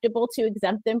acceptable to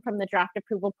exempt them from the draft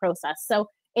approval process. So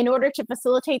in order to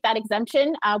facilitate that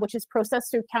exemption, which is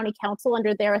processed through County Council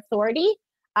under their authority,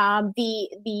 a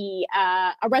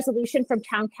resolution from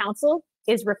Town Council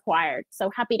is required.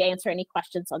 So happy to answer any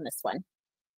questions on this one.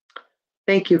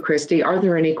 Thank you, Christy. Are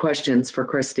there any questions for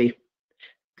Christy?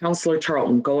 Councillor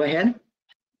Charlton, go ahead.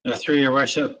 Through your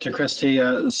worship to Christy,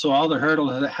 so all the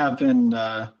hurdles have been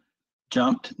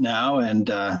jumped now, and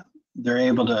they're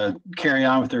able to carry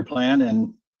on with their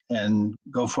plan and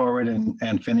go forward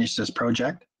and finish this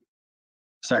project.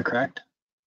 Is that correct?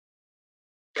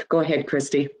 Go ahead,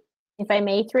 Christy. If I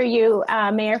may, through you,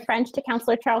 Mayor French to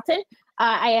Councillor Charlton,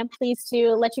 I am pleased to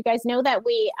let you guys know that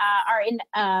we are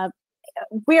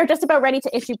just about ready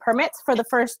to issue permits for the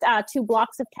first 2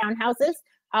 blocks of townhouses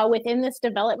within this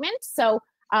development. So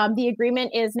the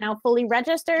agreement is now fully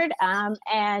registered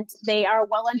and they are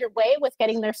well underway with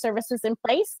getting their services in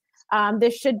place.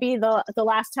 This should be the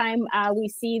last time we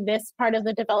see this part of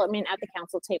the development at the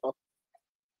council table.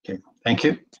 Okay, thank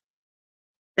you.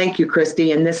 Thank you,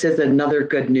 Christy. And this is another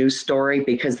good news story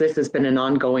because this has been an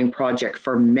ongoing project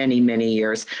for many, many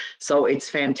years. So it's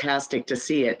fantastic to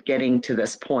see it getting to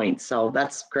this point. So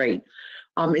that's great.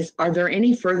 Are there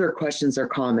any further questions or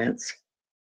comments?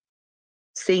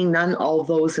 Seeing none, all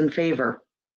those in favor?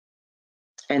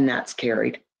 And that's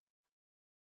carried.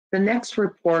 The next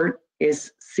report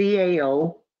is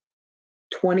CAO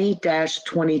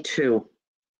 20-22.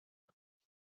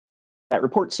 That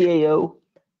report CAO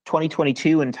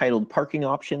 2022 entitled Parking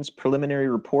Options Preliminary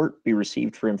Report be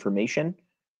received for information,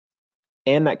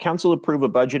 and that council approve a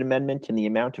budget amendment in the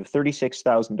amount of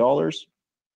 $36,000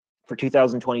 for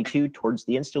 2022 towards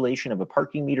the installation of a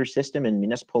parking meter system in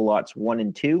municipal lots 1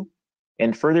 and 2,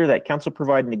 and further that council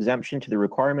provide an exemption to the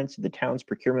requirements of the town's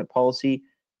procurement policy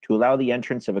to allow the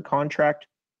entrance of a contract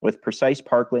with Precise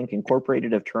ParkLink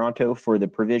Incorporated of Toronto for the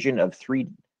provision of 3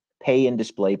 pay and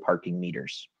display parking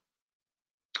meters.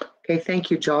 Okay, thank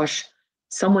you, Josh.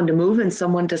 Someone to move and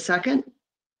someone to second?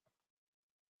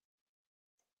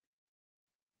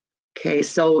 Okay,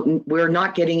 so we're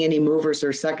not getting any movers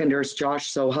or seconders, Josh,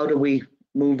 so how do we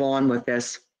move on with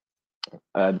this?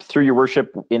 Through your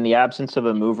worship, in the absence of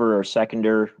a mover or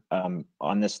seconder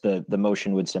on this, the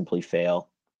motion would simply fail.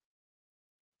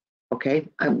 Okay,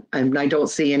 I don't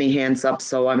see any hands up,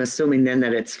 so I'm assuming then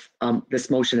that it's this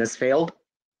motion has failed.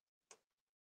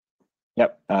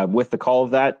 Yep, with the call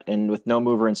of that and with no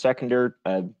mover and seconder,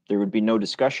 there would be no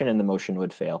discussion and the motion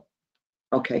would fail.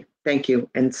 Okay, thank you.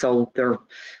 And so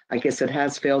I guess it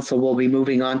has failed, so we'll be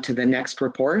moving on to the next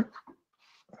report.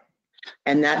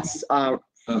 And that's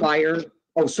fire.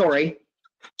 Oh, sorry.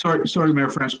 Sorry, Mayor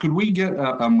French. Could we get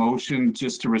a motion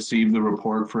just to receive the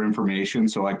report for information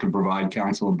so I could provide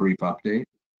council a brief update?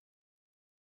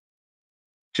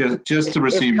 Just to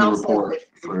receive the report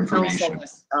for information.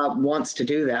 Council wants to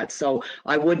do that, so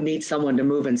I would need someone to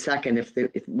move in second if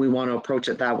we want to approach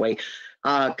it that way.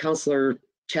 Councillor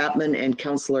Chapman and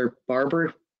Councillor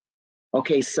Barber.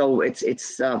 Okay, so it's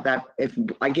that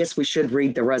I guess we should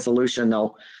read the resolution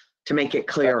though to make it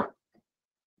clear.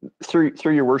 Through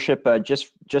your worship,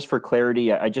 just for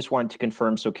clarity, I just wanted to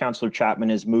confirm. So Councillor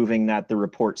Chapman is moving that the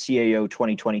report CAO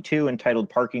 2022 entitled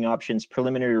Parking Options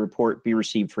Preliminary Report be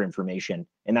received for information,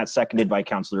 and that's seconded by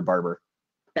Councillor Barber.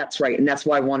 That's right, and that's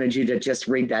why I wanted you to just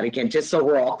read that again, just so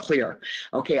we're all clear.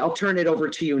 Okay, I'll turn it over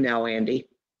to you now, Andy.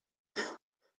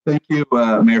 Thank you,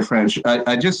 Mayor French.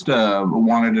 I just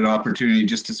wanted an opportunity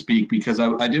just to speak because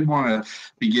I did want to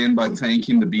begin by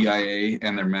thanking the BIA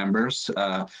and their members.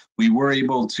 We were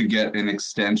able to get an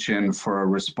extension for a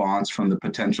response from the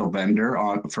potential vendor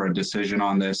for a decision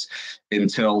on this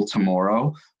until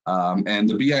tomorrow. And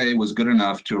the BIA was good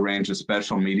enough to arrange a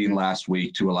special meeting last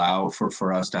week to allow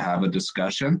for us to have a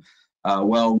discussion.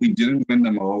 Well, we didn't win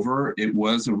them over. It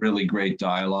was a really great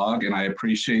dialogue, and I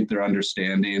appreciate their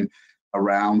understanding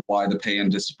around why the pay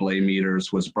and display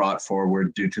meters was brought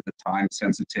forward due to the time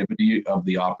sensitivity of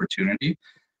the opportunity.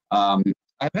 I've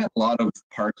had a lot of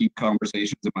parking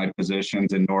conversations in my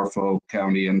positions in Norfolk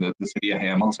County and the city of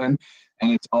Hamilton,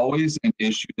 and it's always an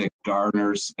issue that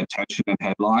garners attention and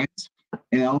headlines.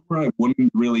 In Elmore, I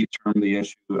wouldn't really term the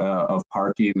issue of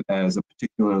parking as a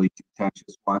particularly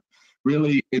contentious one.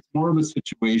 Really, it's more of a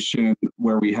situation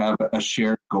where we have a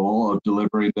shared goal of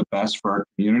delivering the best for our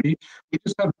community. We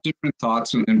just have different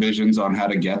thoughts and visions on how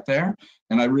to get there.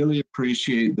 And I really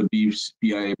appreciate the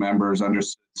BIA members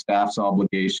understood staff's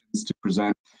obligations to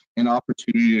present an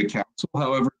opportunity to council.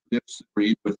 However,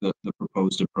 disagreed with the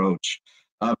proposed approach.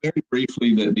 Very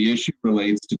briefly, the issue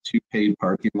relates to two paid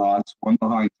parking lots, one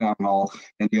behind Town Hall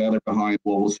and the other behind,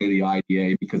 well, we'll say the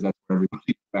IDA, because that's where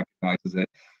everybody recognizes it.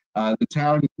 The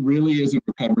town really isn't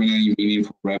recovering any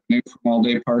meaningful revenue from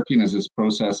all-day parking as this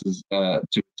process is to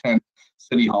attend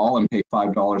City Hall and pay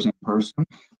 $5 in person.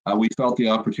 We felt the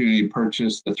opportunity to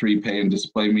purchase the 3 pay and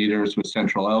display meters with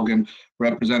Central Elgin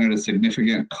represented a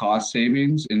significant cost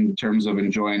savings in terms of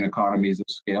enjoying economies of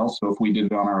scale. So if we did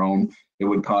it on our own, it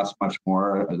would cost much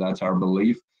more. That's our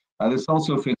belief. This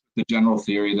also fits the general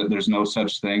theory that there's no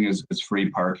such thing as free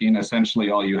parking. Essentially,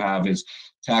 all you have is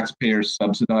taxpayers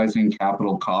subsidizing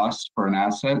capital costs for an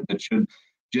asset that should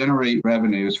generate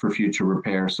revenues for future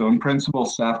repair. So in principle,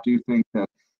 staff do think that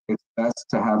it's best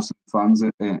to have some funds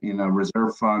in a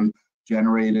reserve fund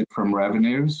generated from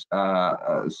revenues,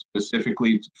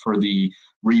 specifically for the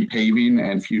repaving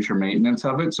and future maintenance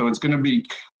of it. So it's going to be,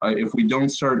 if we don't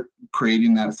start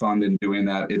creating that fund and doing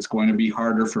that, it's going to be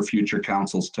harder for future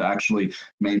councils to actually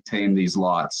maintain these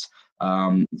lots.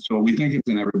 So we think it's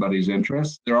in everybody's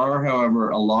interest. There are, however,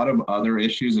 a lot of other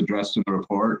issues addressed in the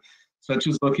report, such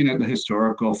as looking at the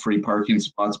historical free parking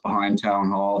spots behind Town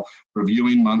Hall,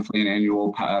 reviewing monthly and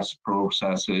annual pass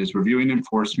processes, reviewing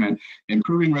enforcement,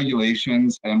 improving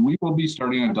regulations, and we will be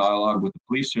starting a dialogue with the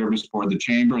Police Service Board, the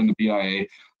Chamber, and the BIA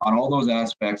on all those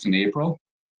aspects in April.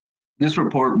 This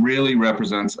report really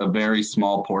represents a very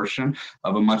small portion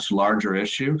of a much larger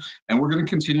issue, and we're going to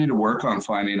continue to work on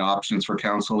finding options for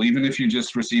council, even if you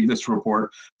just received this report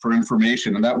for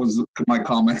information. And that was my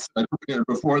comments I prepared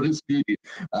before this meeting,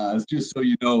 just so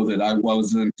you know that I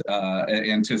wasn't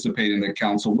anticipating that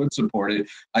council would support it.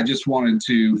 I just wanted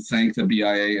to thank the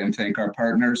BIA and thank our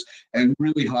partners and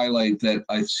really highlight that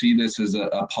I see this as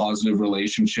a positive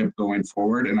relationship going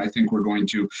forward, and I think we're going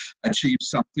to achieve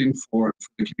something for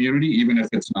the community, even if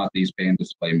it's not these pay and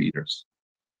display meters.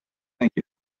 Thank you.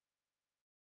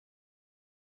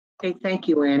 Okay, thank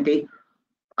you, Andy.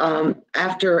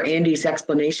 After Andy's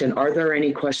explanation, are there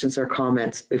any questions or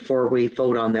comments before we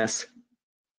vote on this?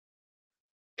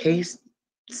 Okay,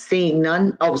 seeing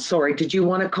none. Oh, sorry. Did you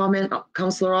want to comment,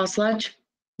 Councillor Oslach?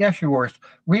 Yes, your worship.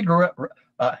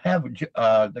 Have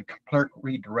the clerk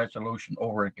read the resolution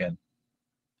over again.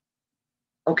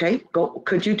 Okay, go.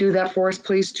 Could you do that for us,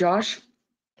 please, Josh?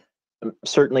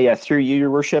 Certainly, through you, your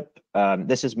worship.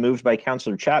 This is moved by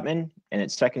Councillor Chapman and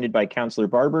it's seconded by Councillor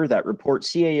Barber that report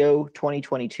CAO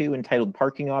 2022 entitled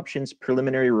Parking Options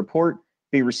Preliminary Report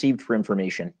be received for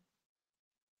information.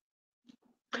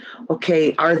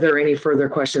 Okay, are there any further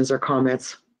questions or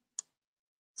comments?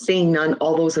 Seeing none,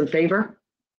 all those in favor?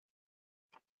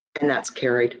 And that's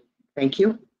carried. Thank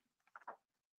you.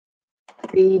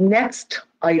 The next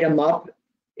item up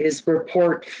is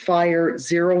report fire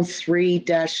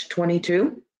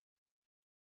 03-22.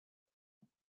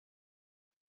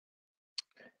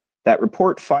 That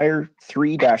report fire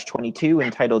 3-22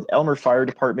 entitled Elmer Fire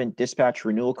Department Dispatch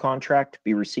Renewal Contract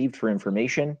be received for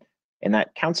information, and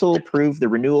that council approve the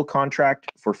renewal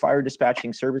contract for fire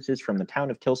dispatching services from the town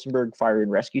of Tillsonburg Fire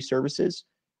and Rescue Services,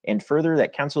 and further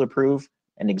that council approve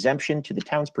an exemption to the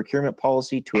town's procurement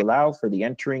policy to allow for the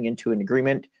entering into an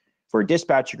agreement for a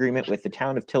dispatch agreement with the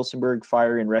town of Tillsonburg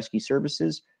Fire and Rescue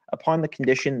Services upon the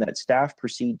condition that staff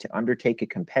proceed to undertake a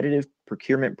competitive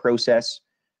procurement process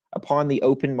upon the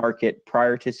open market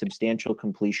prior to substantial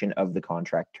completion of the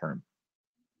contract term.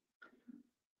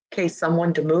 Okay,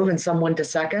 someone to move and someone to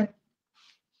second.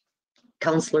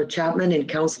 Councillor Chapman and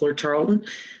Councillor Charlton.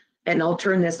 And I'll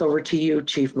turn this over to you,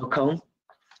 Chief McComb.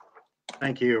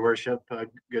 Thank you, Your Worship.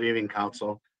 Good evening,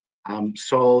 Council.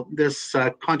 So this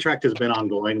contract has been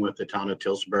ongoing with the town of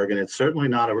Tillsonburg, and it's certainly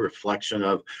not a reflection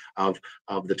of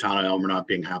the town of Elmer not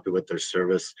being happy with their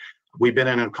service. We've been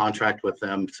in a contract with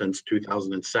them since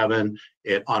 2007.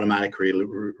 It automatically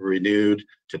renewed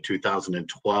to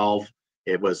 2012.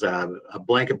 It was a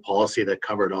blanket policy that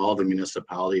covered all the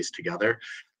municipalities together.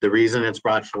 The reason it's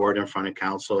brought forward in front of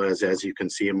council is, as you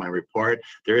can see in my report,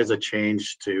 there is a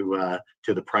change to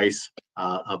the price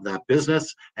of that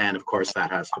business, and of course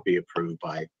that has to be approved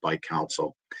by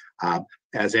council.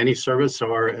 As any service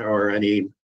or any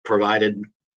provided,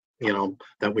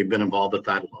 that we've been involved with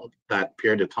that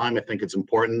period of time, I think it's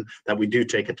important that we do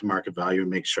take it to market value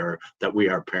and make sure that we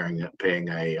are paying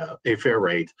a fair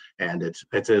rate, and it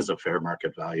is a fair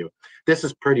market value. This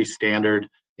is pretty standard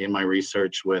in my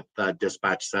research with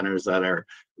dispatch centers that are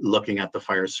looking at the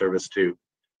fire service to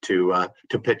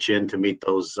pitch in to meet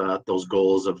those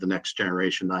goals of the next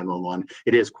generation 911.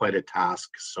 It is quite a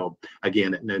task. So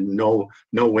again, no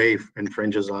way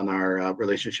infringes on our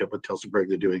relationship with Tillsonburg.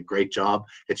 They're doing a great job.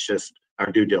 It's just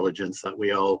our due diligence that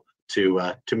we owe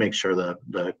to make sure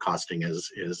the costing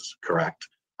is correct.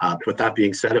 With that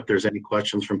being said, if there's any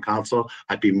questions from council,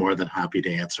 I'd be more than happy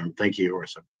to answer them. Thank you, Your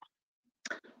Worship.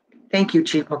 Thank you,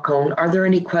 Chief McCone. Are there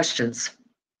any questions?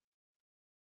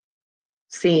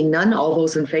 Seeing none, all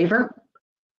those in favor?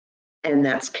 And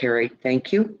that's carried.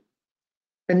 Thank you.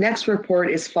 The next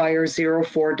report is Fire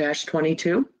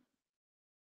 04-22.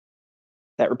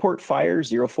 That report, Fire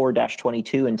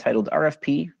 04-22, entitled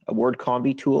RFP Award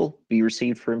Combi Tool, be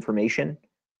received for information.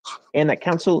 And that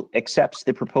council accepts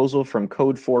the proposal from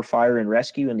Code 4 Fire and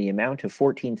Rescue in the amount of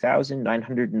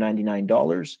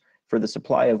 $14,999 for the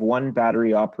supply of one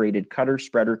battery-operated cutter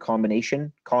spreader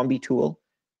combination combi tool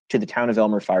to the Town of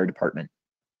Elmer Fire Department.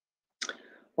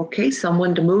 Okay,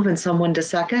 someone to move and someone to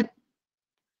second.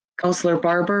 Councillor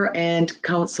Barber and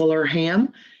Councillor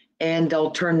Ham. And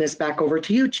I'll turn this back over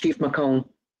to you, Chief McCone.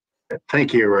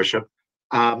 Thank you, Your Worship.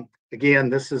 Again,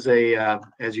 this is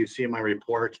as you see in my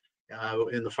report,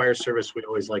 in the fire service, we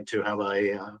always like to have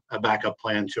a backup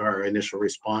plan to our initial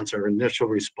response. Our initial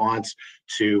response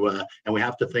to, and we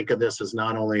have to think of this as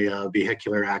not only a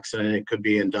vehicular accident, it could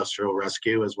be industrial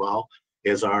rescue as well,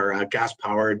 is our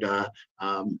gas-powered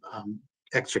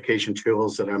extrication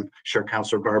tools that I'm sure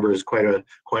Councillor Barber is quite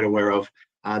aware of.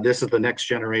 This is the next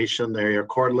generation. They are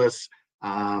cordless.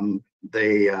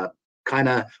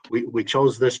 We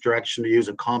chose this direction to use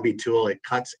a combi tool. It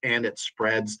cuts and it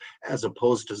spreads, as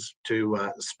opposed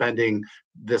to spending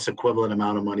this equivalent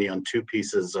amount of money on two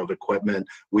pieces of equipment.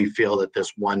 We feel that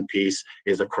this one piece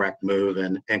is a correct move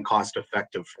and cost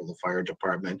effective for the fire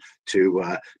department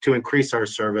to increase our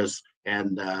service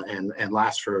and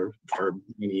last for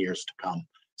many years to come.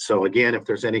 So again, if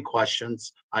there's any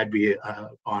questions, I'd be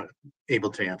able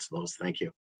to answer those. Thank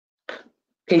you.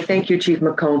 Okay, thank you, Chief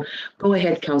McCone. Go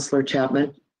ahead, Councillor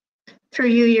Chapman. Through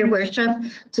you, Your Worship,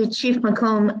 to Chief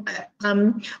McComb,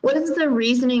 what is the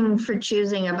reasoning for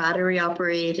choosing a battery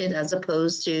operated as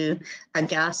opposed to a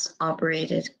gas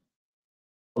operated?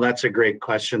 Well, that's a great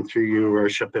question, through you, Your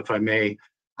Worship, if I may.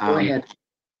 Go ahead.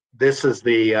 This is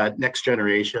the next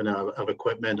generation of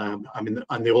equipment. I mean,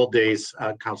 on the old days,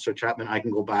 Councillor Chapman, I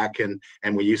can go back and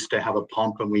we used to have a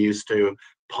pump and we used to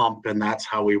pump, and that's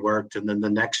how we worked. And then the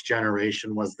next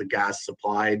generation was the gas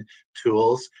supplied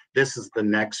tools. This is the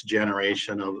next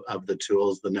generation of the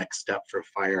tools, the next step for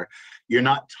fire. You're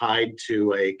not tied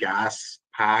to a gas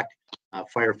pack.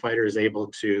 Firefighter is able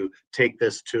to take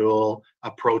this tool,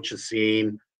 approach a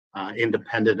scene,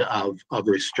 independent of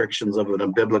restrictions of an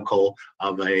umbilical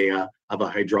of a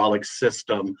hydraulic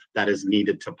system that is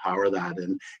needed to power that.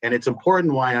 And it's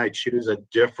important why I choose a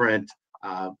different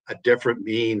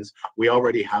means. We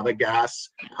already have a gas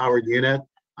powered unit.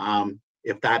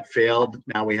 If that failed,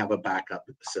 now we have a backup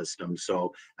system.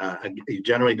 So you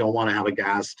generally don't want to have a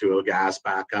gas to a gas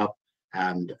backup.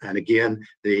 And again,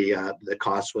 the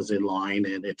cost was in line,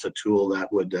 and it's a tool that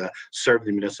would serve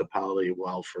the municipality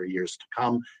well for years to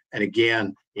come. And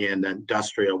again, in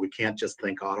industrial, we can't just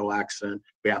think auto accident.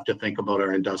 We have to think about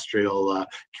our industrial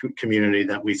community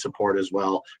that we support as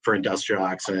well. For industrial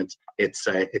accidents, it's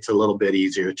a little bit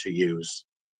easier to use.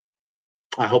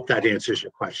 I hope that answers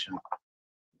your question.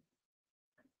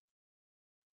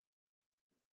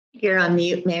 You're on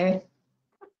mute, Mary.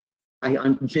 I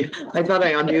thought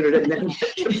I unmuted it and then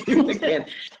again.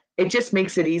 It just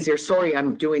makes it easier. Sorry,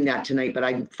 I'm doing that tonight, but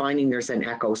I'm finding there's an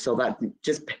echo, so that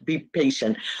just be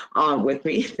patient with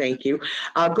me. Thank you.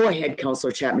 Go ahead,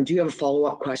 Councillor Chapman. Do you have a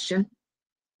follow-up question?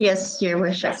 Yes, Your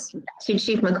Worship. To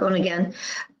Chief McCone again.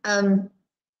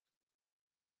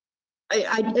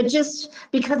 I just,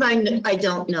 because I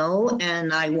don't know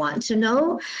and I want to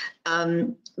know,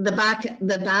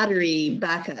 the battery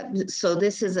backup. So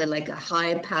this is like a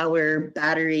high power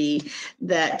battery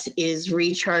that is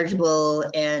rechargeable,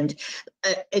 and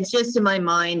it's just in my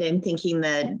mind, I'm thinking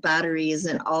that battery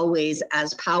isn't always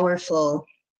as powerful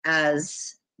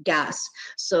as gas.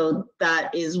 So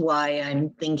that is why I'm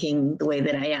thinking the way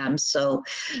that I am. So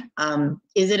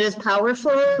is it as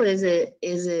powerful? Is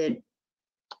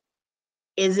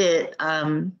it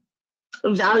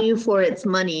value for its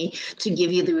money to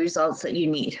give you the results that you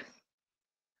need?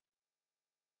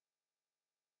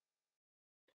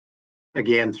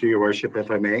 Again, through your worship,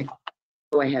 if I may.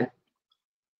 Go ahead.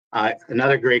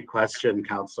 Another great question,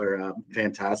 Councillor.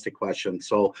 Fantastic question.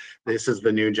 So this is the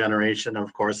new generation,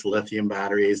 of course, lithium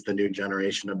batteries, the new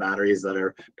generation of batteries that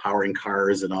are powering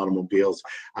cars and automobiles.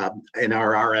 In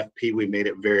our RFP, we made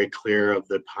it very clear of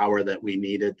the power that we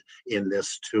needed in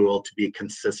this tool to be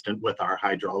consistent with our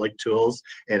hydraulic tools.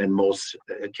 And in most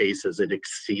cases, it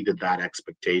exceeded that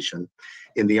expectation.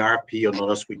 In the RFP, you'll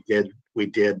notice we did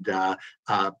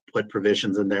put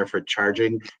provisions in there for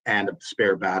charging and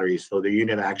spare batteries. So the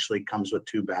unit actually comes with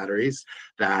 2 batteries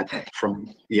that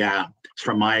from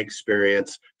my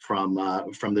experience, from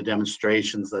the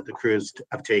demonstrations that the crews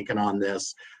have taken on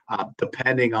this,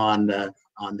 depending on the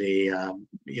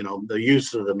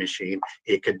use of the machine,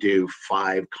 it could do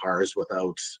 5 cars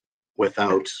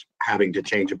without having to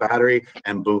change a battery,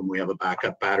 and boom, we have a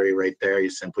backup battery right there.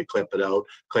 You simply clip it out,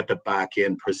 clip it back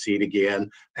in, proceed again,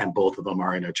 and both of them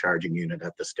are in a charging unit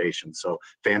at the station. So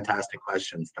fantastic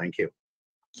questions. Thank you.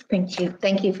 Thank you.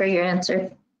 Thank you for your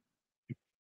answer.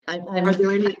 I'm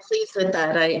really pleased with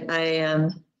that.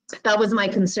 That was my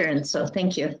concern, so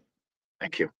thank you.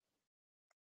 Thank you.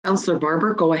 Councillor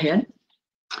Barber, go ahead.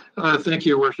 Thank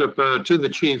you, Worship. To the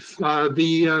chief,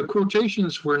 the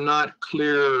quotations were not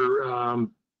clear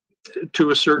to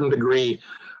a certain degree.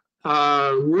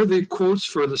 Were the quotes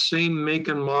for the same make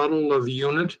and model of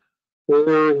unit,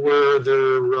 or were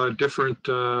there different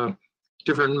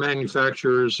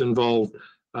manufacturers involved?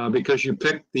 Because you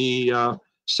picked the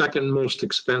second most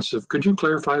expensive. Could you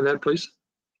clarify that, please?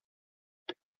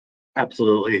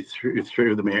 Absolutely,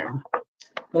 through the mayor.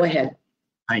 Go ahead.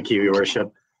 Thank you, Your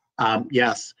Worship.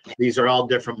 Yes, these are all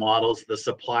different models. The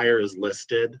supplier is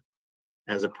listed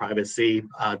as a privacy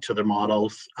to the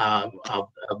models of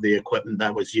the equipment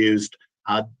that was used.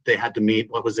 They had to meet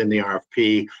what was in the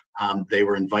RFP. They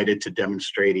were invited to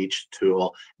demonstrate each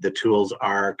tool. The tools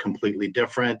are completely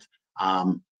different.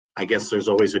 I guess there's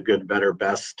always a good, better,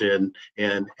 best in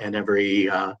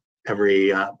every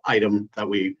item that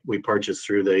we purchase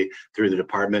through the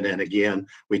department. And again,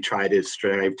 we try to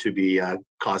strive to be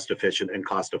cost efficient and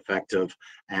cost effective,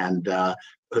 and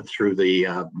through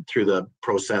the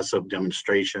process of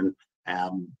demonstration,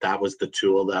 that was the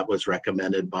tool that was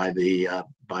recommended by the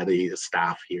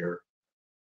staff here.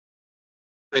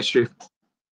 Thanks, Chief.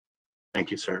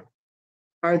 Thank you, sir.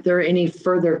 Are there any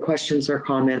further questions or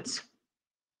comments?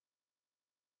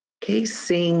 Okay,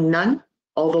 seeing none.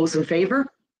 All those in favor?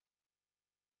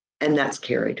 And that's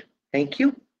carried. Thank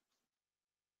you.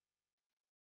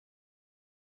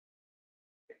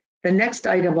 The next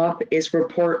item up is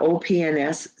report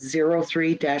OPNS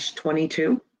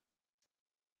 03-22.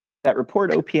 That report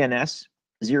OPNS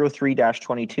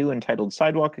 03-22 entitled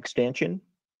Sidewalk Expansion,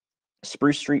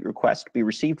 Spruce Street request be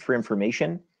received for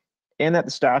information, and that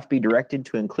the staff be directed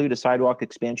to include a sidewalk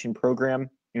expansion program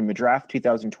in the draft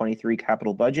 2023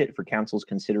 capital budget for council's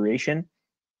consideration,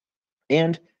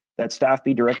 and that staff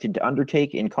be directed to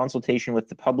undertake, in consultation with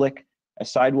the public, a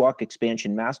sidewalk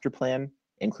expansion master plan,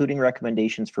 including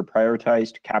recommendations for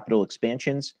prioritized capital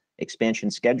expansions,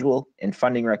 expansion schedule, and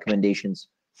funding recommendations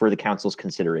for the council's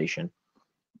consideration.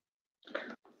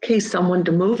 Okay, someone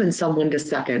to move and someone to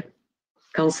second.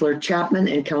 Councillor Chapman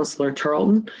and Councillor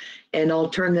Tarleton. And I'll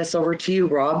turn this over to you,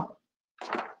 Rob.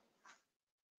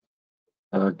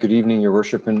 Good evening, Your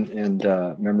Worship, and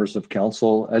members of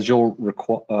council. As you'll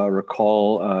recall,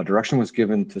 direction was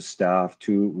given to staff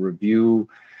to review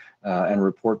and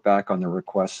report back on the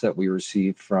requests that we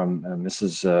received from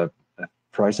Mrs.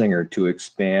 Preisinger to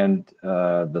expand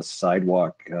the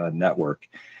sidewalk network.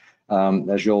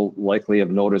 As you'll likely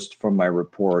have noticed from my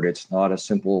report, it's not a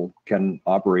simple, can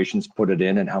operations put it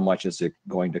in and how much is it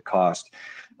going to cost?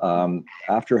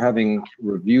 After having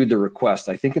reviewed the request,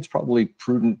 I think it's probably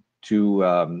prudent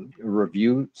to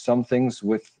review some things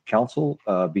with council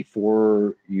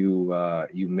before you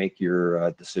make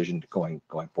your decision going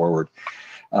forward.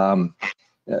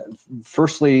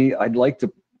 Firstly, I'd like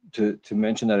to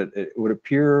mention that it would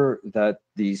appear that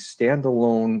the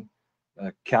standalone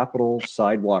capital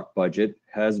sidewalk budget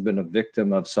has been a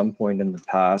victim of some point in the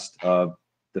past of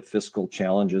the fiscal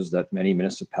challenges that many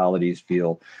municipalities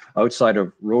feel. Outside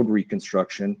of road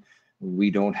reconstruction,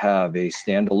 we don't have a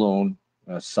standalone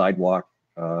sidewalk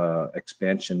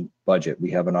expansion budget. We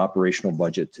have an operational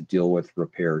budget to deal with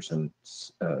repairs, and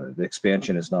the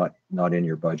expansion is not in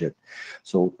your budget.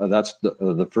 So that's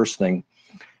the first thing.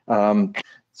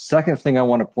 Second thing I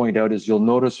want to point out is you'll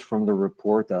notice from the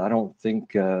report that I don't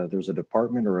think there's a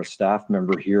department or a staff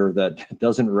member here that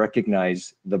doesn't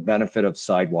recognize the benefit of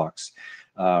sidewalks.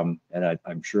 And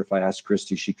I'm sure if I asked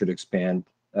Christy, she could expand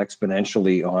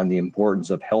exponentially on the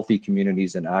importance of healthy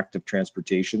communities and active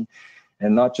transportation.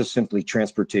 And not just simply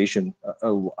transportation. A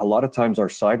lot of times our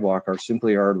sidewalk are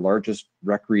simply our largest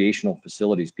recreational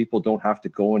facilities. People don't have to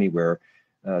go anywhere.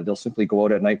 They'll simply go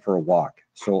out at night for a walk.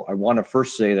 So I want to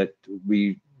first say that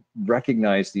we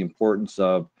recognize the importance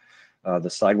of the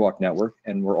sidewalk network,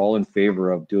 and we're all in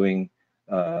favor of doing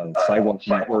sidewalk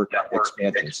network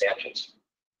expansions.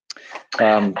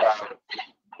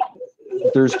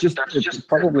 there's just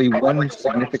probably one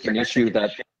significant issue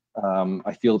that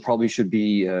I feel probably should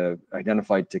be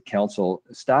identified to council.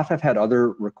 Staff have had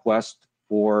other requests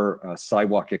for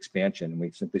sidewalk expansion.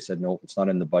 We've simply said, no, it's not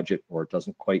in the budget, or it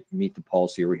doesn't quite meet the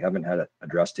policy, or we haven't had it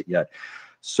addressed it yet.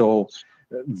 So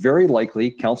very likely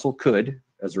council could,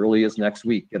 as early as next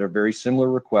week, get a very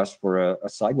similar request for a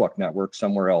sidewalk network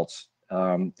somewhere else.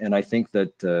 And I think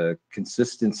that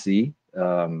consistency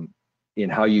in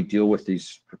how you deal with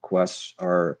these requests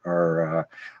are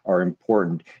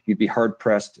important. You'd be hard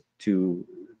pressed to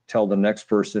tell the next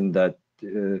person that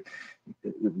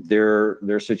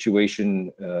their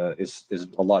situation is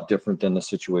a lot different than the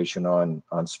situation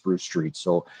on Spruce Street.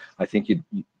 So I think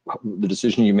the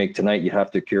decision you make tonight, you have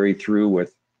to carry through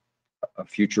with a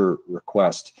future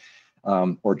request,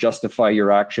 or justify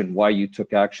your action, why you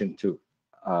took action to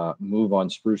move on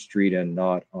Spruce Street and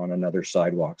not on another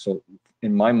sidewalk. So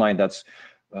in my mind, that's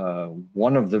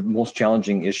one of the most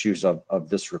challenging issues of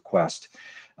this request.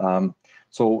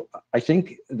 So I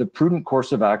think the prudent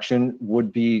course of action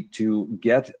would be to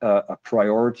get a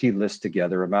priority list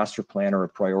together, a master plan or a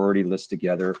priority list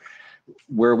together,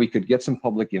 where we could get some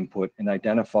public input and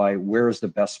identify where is the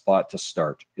best spot to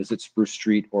start. Is it Spruce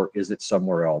Street or is it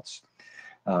somewhere else?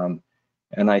 And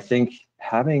I think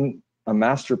having a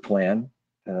master plan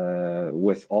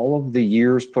with all of the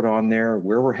years put on there,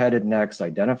 where we're headed next,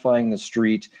 identifying the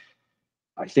street,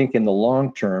 I think in the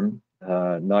long term,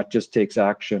 not just takes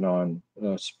action on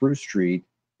Spruce Street,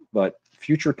 but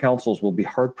future councils will be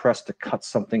hard pressed to cut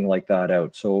something like that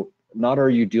out. So not are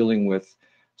you dealing with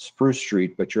Spruce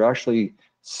Street, but you're actually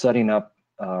setting up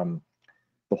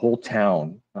the whole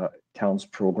town's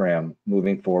program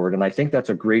moving forward. And I think that's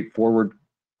a great forward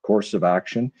course of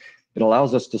action. It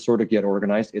allows us to sort of get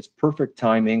organized. It's perfect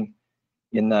timing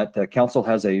in that council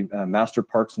has a master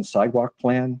parks and sidewalk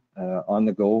plan on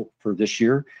the go for this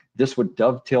year. This would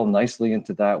dovetail nicely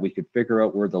into that. We could figure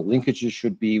out where the linkages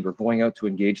should be. We're going out to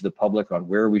engage the public on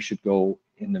where we should go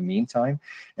in the meantime.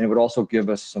 And it would also give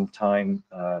us some time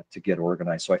to get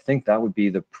organized. So I think that would be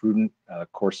the prudent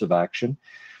course of action.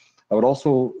 I would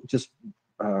also just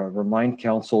remind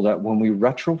council that when we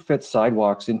retrofit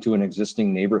sidewalks into an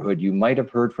existing neighborhood, you might have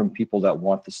heard from people that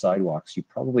want the sidewalks. You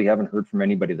probably haven't heard from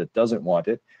anybody that doesn't want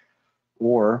it,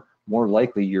 or more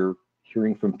likely you're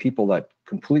hearing from people that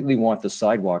completely want the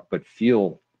sidewalk but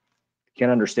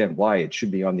can't understand why it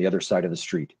should be on the other side of the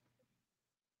street.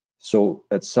 So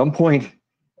at some point,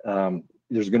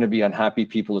 there's going to be unhappy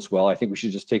people as well. I think we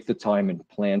should just take the time and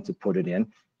plan to put it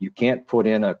in. You can't put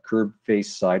in a curb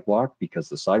face sidewalk because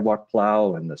the sidewalk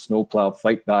plow and the snow plow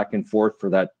fight back and forth for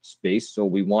that space. So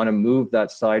we want to move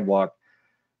that sidewalk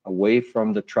away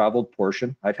from the traveled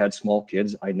portion. I've had small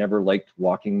kids. I never liked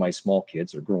walking. My small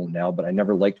kids are grown now, but I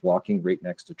never liked walking right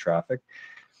next to traffic.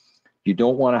 You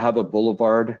don't want to have a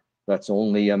boulevard that's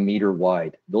only a meter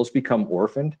wide. Those become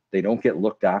orphaned. They don't get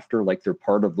looked after like they're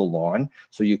part of the lawn.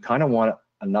 So you kind of want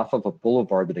enough of a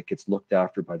boulevard that it gets looked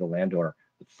after by the landowner.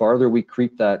 The farther we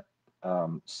creep that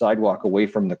sidewalk away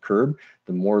from the curb,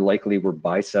 the more likely we're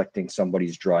bisecting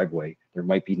somebody's driveway. There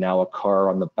might be now a car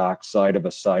on the back side of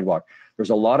a sidewalk.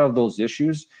 There's a lot of those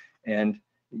issues, and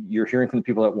you're hearing from the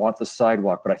people that want the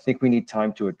sidewalk, but I think we need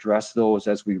time to address those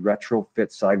as we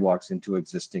retrofit sidewalks into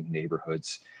existing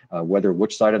neighborhoods, whether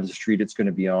which side of the street it's going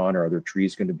to be on, or are there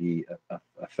trees going to be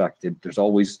affected. There's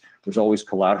always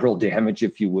collateral damage,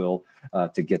 if you will,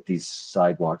 to get these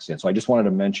sidewalks in. So I just wanted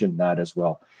to mention that as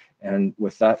well. And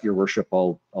with that, Your Worship,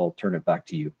 I'll turn it back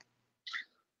to you.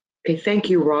 Okay, thank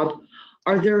you, Rob.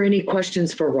 Are there any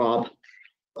questions for Rob?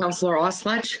 Councillor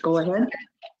Oslach, go ahead.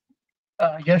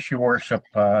 Yes, Your Worship.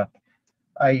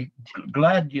 I'm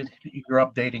glad you're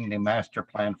updating the master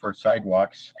plan for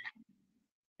sidewalks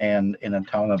and in the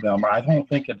town of Aylmer. I don't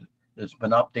think it has been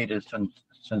updated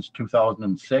since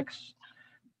 2006.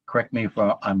 Correct me if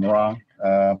I'm wrong.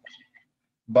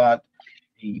 But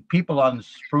the people on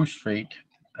Spruce Street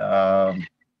have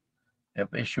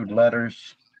issued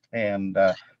letters, and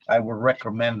I would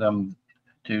recommend them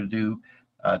to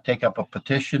take up a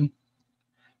petition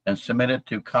and submit it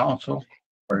to council,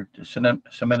 or to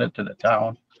submit it to the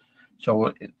town,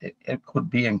 so it could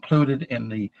be included in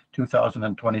the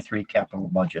 2023 capital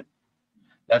budget.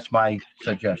 That's my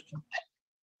suggestion.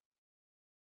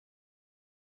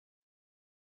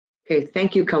 Okay,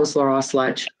 thank you, Councillor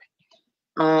Oslach.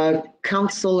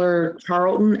 Councillor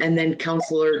Charlton, and then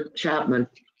Councillor Chapman.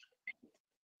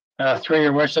 Through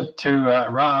Your Worship to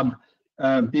Rob,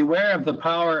 beware of the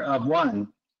power of one.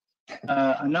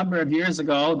 A number of years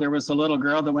ago, there was a little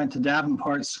girl that went to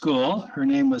Davenport School. Her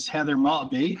name was Heather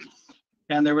Maltby,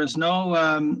 and there was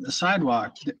no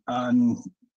sidewalk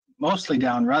mostly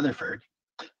down Rutherford.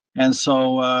 And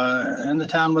so, and the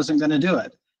town wasn't going to do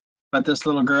it. But this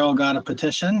little girl got a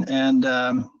petition and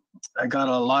I got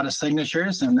a lot of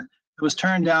signatures, and it was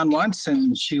turned down once,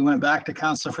 and she went back to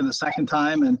council for the second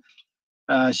time, and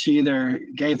she either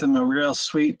gave them a real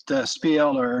sweet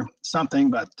spiel or something,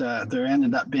 but there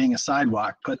ended up being a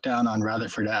sidewalk put down on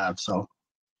Rutherford Ave. So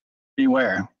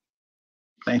beware.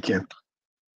 Thank you.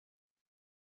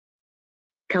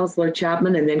 Councillor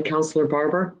Chapman and then Councillor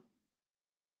Barber.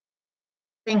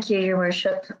 Thank you, Your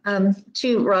Worship.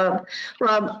 To Rob,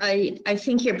 I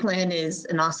think your plan is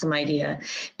an awesome idea.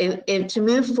 If to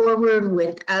move forward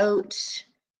without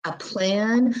a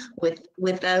plan,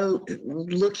 without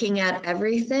looking at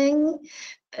everything,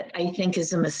 I think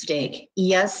is a mistake.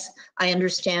 Yes, I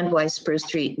understand why Spruce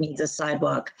Street needs a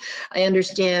sidewalk. I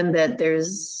understand that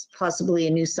there's possibly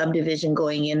a new subdivision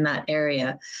going in that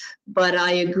area, but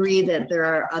I agree that there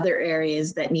are other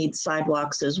areas that need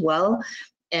sidewalks as well.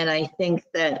 And I think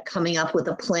that coming up with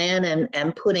a plan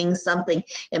and putting something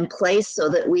in place so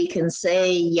that we can say,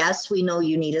 yes, we know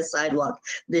you need a sidewalk.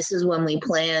 This is when we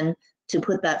plan to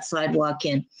put that sidewalk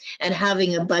in, and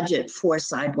having a budget for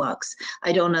sidewalks.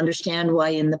 I don't understand why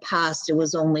in the past it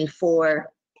was only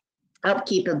for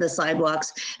upkeep of the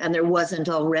sidewalks and there wasn't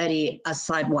already a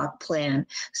sidewalk plan.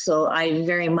 So I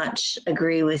very much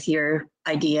agree with your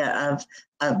idea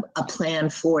of a plan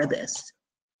for this.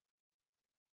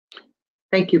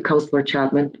 Thank you, Councillor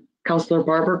Chapman. Councillor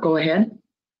Barber, go ahead.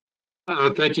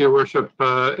 Thank you, Your Worship.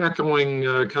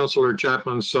 Echoing Councillor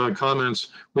Chapman's comments,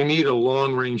 we need a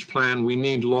long-range plan. We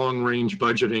need long-range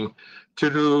budgeting. To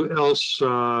do else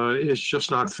is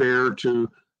just not fair to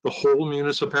the whole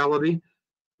municipality.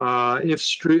 If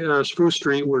Spruce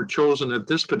Street were chosen at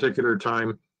this particular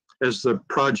time as the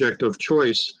project of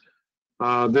choice,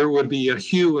 there would be a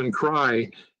hue and cry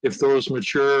if those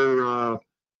mature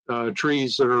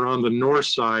trees that are on the north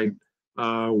side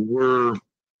were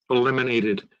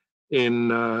eliminated in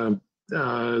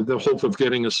the hope of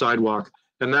getting a sidewalk.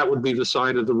 And that would be the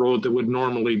side of the road that would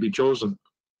normally be chosen.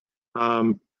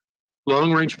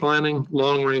 Long-range planning,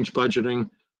 long-range budgeting,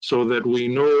 so that we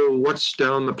know what's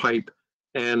down the pipe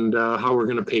and how we're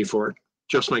going to pay for it.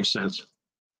 Just makes sense.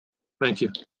 Thank you.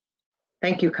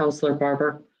 Thank you, Councillor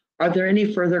Barber. Are there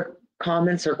any further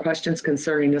comments or questions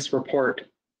concerning this report?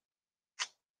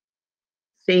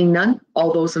 Seeing none,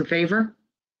 all those in favor?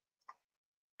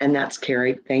 And that's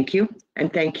carried. Thank you.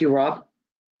 And thank you, Rob.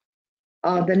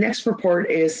 The next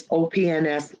report is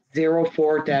OPNS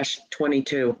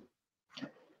 04-22.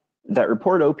 That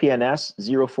report, OPNS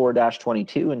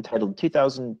 04-22, entitled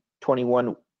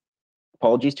 2021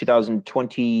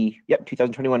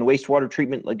 Wastewater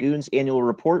Treatment Lagoons Annual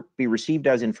Report, be received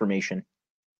as information.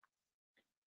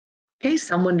 Okay,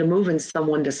 someone to move and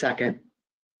someone to second.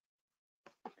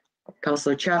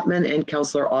 Councillor Chapman and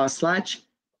Councillor Oslach.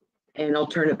 And I'll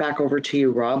turn it back over to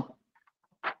you, Rob.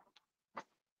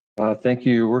 Thank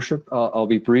you, Your Worship. I'll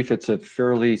be brief. It's a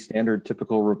fairly standard,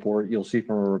 typical report. You'll see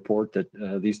from a report that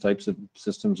these types of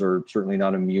systems are certainly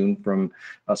not immune from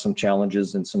some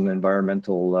challenges and some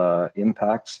environmental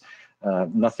impacts.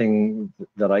 Nothing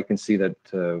that I can see that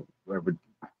would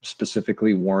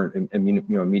specifically warrant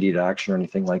immediate action or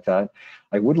anything like that.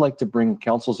 I would like to bring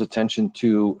council's attention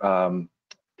to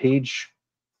page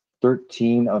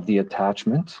 13 of the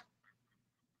attachment,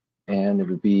 and it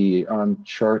would be on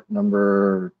chart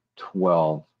number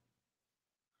 12.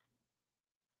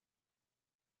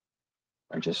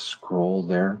 I just scrolled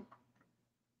there.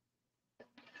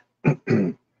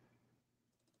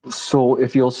 So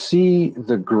if you'll see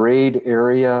the grade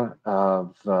area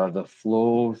of the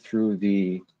flow through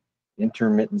the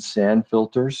intermittent sand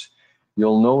filters,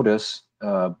 you'll notice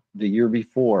the year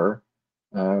before,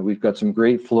 we've got some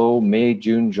great flow, May,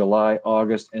 June, July,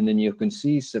 August, and then you can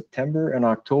see September and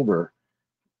October,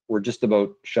 we're just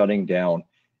about shutting down.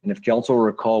 And if council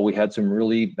recall, we had some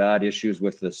really bad issues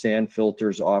with the sand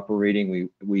filters operating.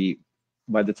 We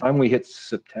by the time we hit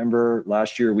September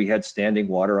last year, we had standing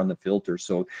water on the filters.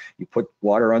 So you put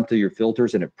water onto your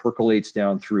filters and it percolates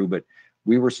down through, but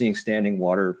we were seeing standing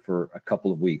water for a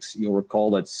couple of weeks. You'll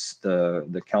recall that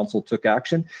the council took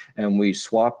action and we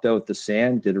swapped out the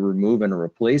sand, did a remove and a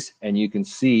replace, and you can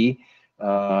see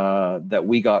that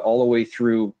we got all the way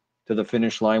through to the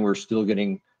finish line. We're still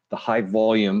getting the high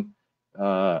volume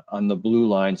on the blue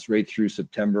lines right through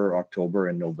September, October,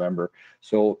 and November.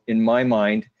 So in my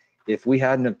mind, if we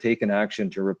hadn't have taken action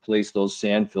to replace those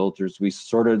sand filters, we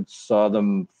sort of saw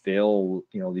them fail,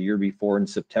 the year before in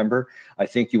September. I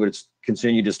think you would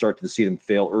continue to start to see them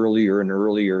fail earlier and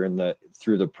earlier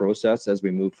through the process as we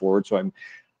move forward. So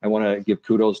I want to give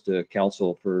kudos to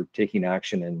council for taking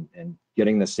action and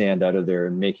getting the sand out of there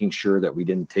and making sure that we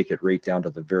didn't take it right down to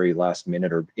the very last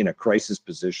minute or in a crisis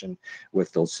position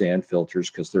with those sand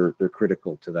filters, because they're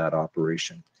critical to that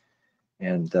operation.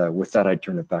 And with that, I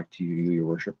turn it back to you, Your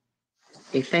Worship.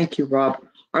 Okay, thank you, Rob.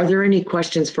 Are there any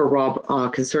questions for Rob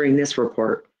concerning this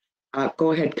report?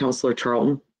 Go ahead, Councillor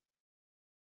Charlton.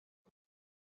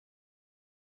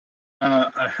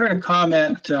 I heard a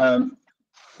comment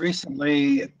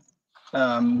recently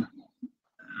about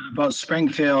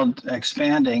Springfield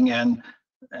expanding, and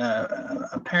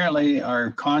apparently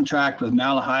our contract with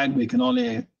Malahide, we can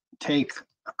only take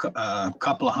a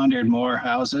couple of hundred more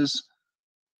houses.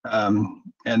 And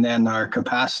then our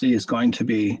capacity is going to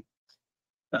be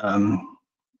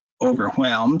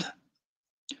overwhelmed.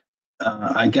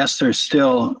 I guess there's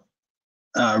still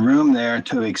room there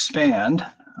to expand.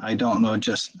 I don't know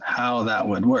just how that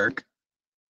would work.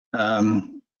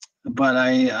 But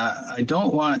I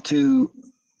don't want to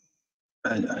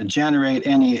generate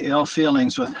any ill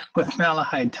feelings with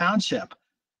Malahide Township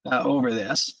over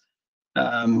this,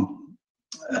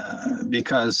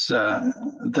 because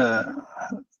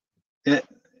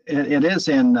it is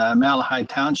in Malahide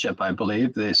Township, I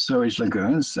believe, the sewage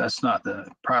lagoons. That's not the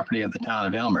property of the town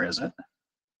of Aylmer, is it?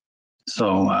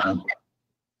 So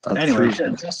anyway,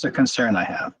 that's a concern I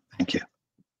have. Thank you.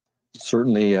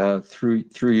 Certainly, through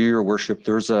you, Your Worship,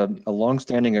 there's a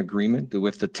longstanding agreement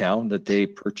with the town that they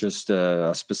purchased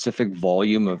a specific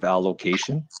volume of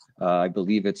allocation. I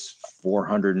believe it's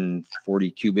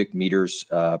 440 cubic meters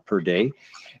per day.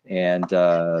 And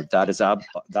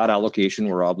that allocation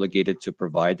we're obligated to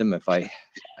provide them. If I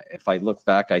look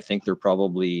back, I think they're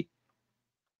probably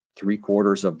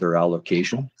 3/4 of their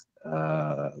allocation,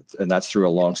 and that's through a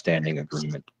long-standing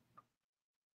agreement.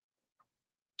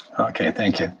 Okay,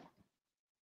 thank you.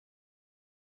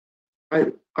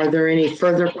 Are there any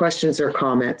further questions or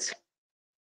comments?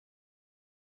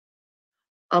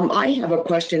 I have a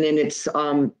question, and it's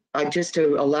just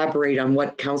to elaborate on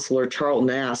what Councillor Charlton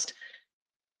asked.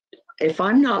 If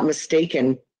I'm not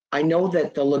mistaken, I know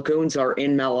that the lagoons are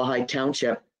in Malahide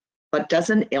Township, but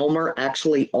doesn't Aylmer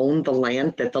actually own the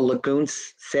land that the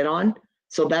lagoons sit on?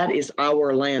 So that is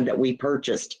our land that we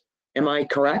purchased. Am I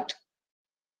correct?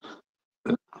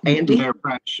 Andy?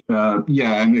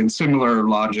 Yeah, and in similar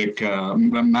logic,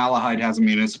 Malahide has a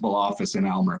municipal office in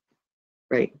Aylmer.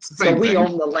 Right. So we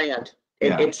own the land.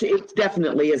 Yeah. It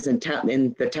definitely is in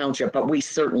the township, but we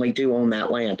certainly do own that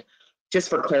land. Just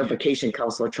for clarification,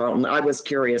 Councillor Charlton, I was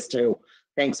curious too.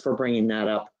 Thanks for bringing that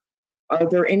up. Are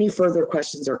there any further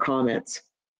questions or comments?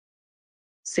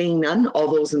 Seeing none,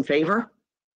 all those in favor?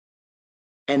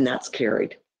 And that's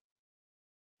carried.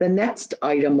 The next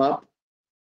item up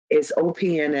is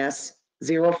OPNS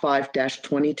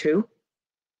 05-22.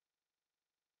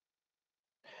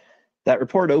 That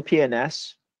report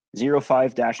OPNS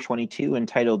 05-22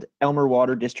 entitled Aylmer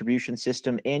Water Distribution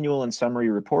System Annual and Summary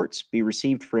Reports be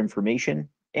received for information,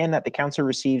 and that the council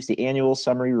receives the annual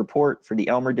summary report for the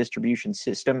Aylmer Distribution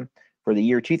System for the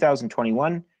year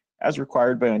 2021 as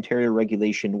required by Ontario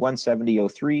Regulation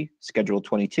 170.03, Schedule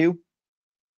 22.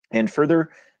 And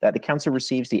further, that the council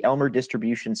receives the Aylmer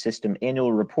Distribution System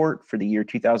Annual Report for the year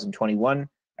 2021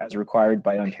 as required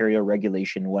by Ontario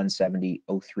Regulation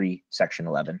 170.03, Section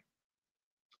 11.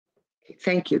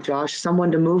 Thank you, Josh.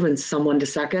 Someone to move and someone to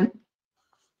second.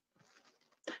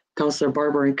 Councillor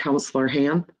Barber and Councillor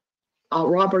Ham.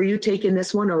 Rob, are you taking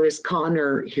this one, or is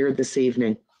Connor here this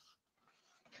evening?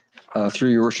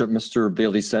 Through Your Worship, Mr.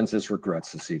 Bailey sends his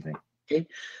regrets this evening. Okay.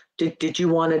 Did you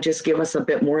want to just give us a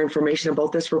bit more information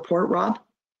about this report, Rob?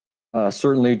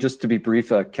 Certainly, just to be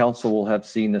brief, council will have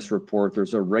seen this report.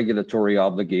 There's a regulatory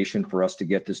obligation for us to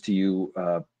get this to you,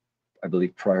 I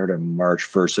believe, prior to March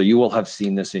 1st. So you will have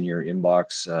seen this in your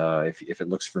inbox if it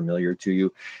looks familiar to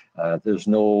you. There's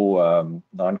no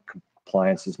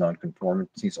non-compliances,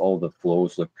 non-conformances. All the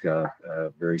flows look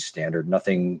very standard.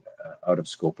 Nothing out of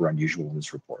scope or unusual in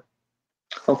this report.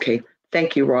 Okay,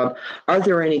 thank you, Rob. Are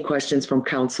there any questions from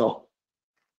council?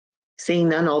 Seeing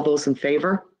none, all those in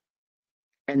favor?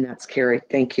 And that's carried.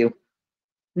 Thank you.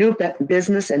 New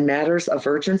business and matters of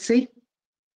urgency?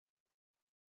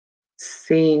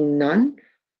 Seeing none.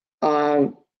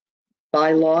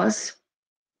 Bylaws,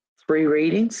 3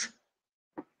 readings.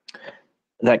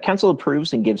 That council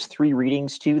approves and gives 3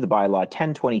 readings to the bylaw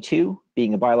 1022,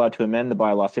 being a bylaw to amend the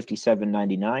bylaw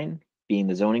 5799, being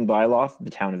the zoning bylaw for the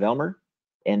town of Aylmer,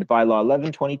 and bylaw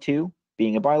 1122,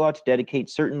 being a bylaw to dedicate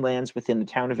certain lands within the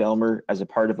town of Aylmer as a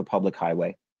part of a public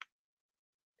highway.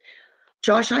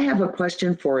 Josh, I have a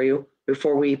question for you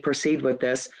before we proceed with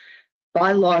this.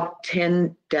 Bylaw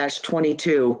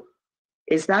 10-22,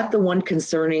 Is that the one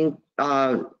concerning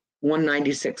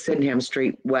 196 Sydenham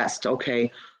Street West?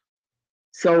 Okay.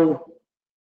 So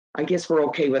I guess we're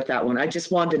okay with that one. I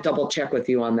just wanted to double check with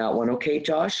you on that one. Okay,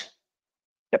 Josh?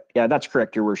 Yep, yeah, that's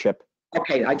correct, Your Worship.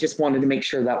 Okay, I just wanted to make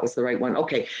sure that was the right one.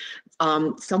 Okay.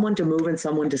 Someone to move and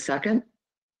someone to second?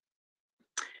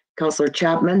 Councillor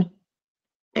Chapman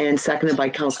and seconded by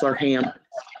Councillor Ham.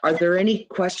 Are there any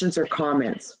questions or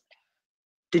comments?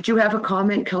 Did you have a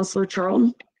comment, Councillor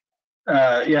Charlton?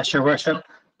 Yes, Your Worship.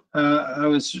 I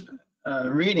was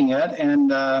reading it, and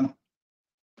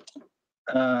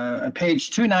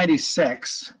page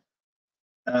 296,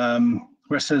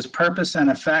 where it says purpose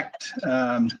and effect,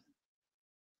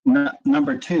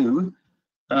 number 2,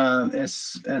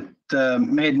 it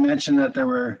made mention that there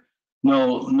were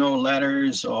no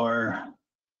letters or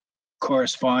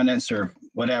correspondence or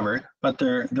whatever, but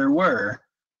there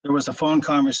was a phone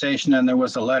conversation and there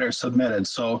was a letter submitted.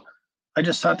 So I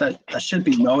just thought that should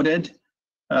be noted.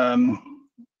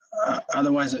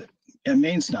 Otherwise it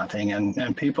means nothing,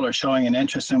 and people are showing an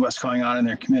interest in what's going on in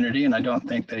their community, and I don't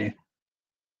think they,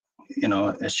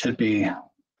 it should be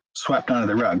swept under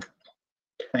the rug.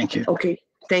 Thank you. Okay,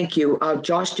 thank you.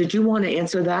 Josh, did you want to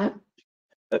answer that?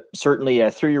 Certainly,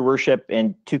 through Your Worship,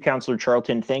 and to Councillor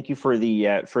Charlton, thank you for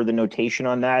the notation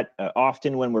on that.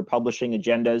 Often when we're publishing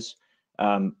agendas,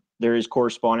 there is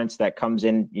correspondence that comes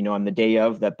in, on the day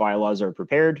of that bylaws are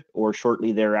prepared or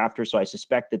shortly thereafter. So I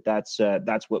suspect that's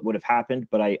what would have happened,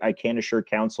 but I can assure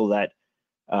council that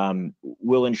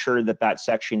we'll ensure that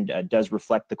section does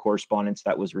reflect the correspondence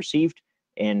that was received,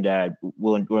 and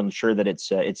we'll ensure that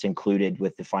it's included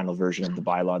with the final version of the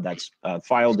bylaw that's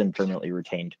filed and permanently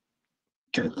retained.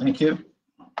 Good, thank you.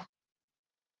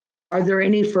 Are there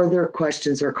any further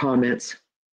questions or comments?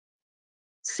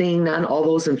 Seeing none, all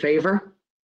those in favor?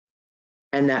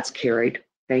 And that's carried.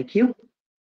 Thank you.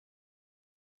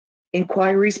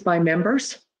 Inquiries by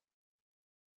members?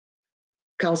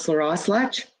 Councillor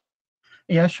Oslach?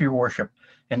 Yes, Your Worship.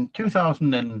 In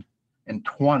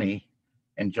 2020,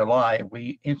 in July,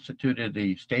 we instituted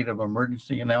the state of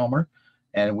emergency in Aylmer,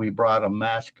 and we brought a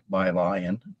mask bylaw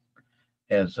in.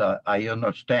 As I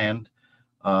understand,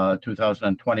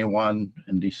 2021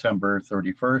 in December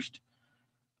 31st,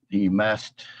 the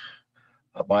mask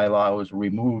bylaw was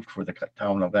removed for the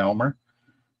town of Aylmer,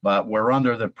 but we're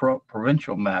under the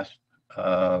provincial mask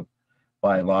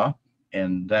bylaw,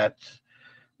 and that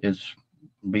is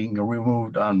being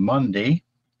removed on Monday.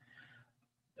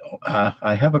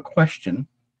 I have a question.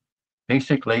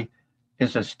 Basically,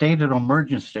 is a state of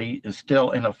emergency is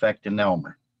still in effect in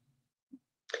Aylmer?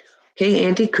 Okay,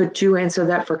 Andy, could you answer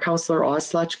that for Councillor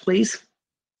Oslach, please?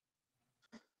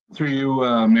 Through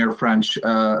you, Mayor French,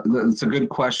 it's a good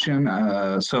question.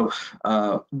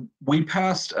 We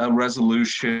passed a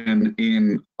resolution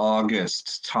in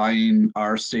August tying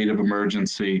our state of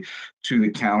emergency to the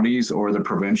counties or the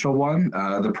provincial one.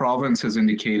 The province has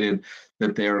indicated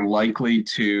that they're likely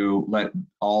to let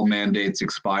all mandates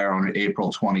expire on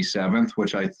April 27th,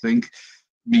 which I think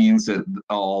means that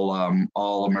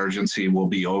all emergency will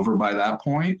be over by that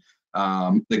point.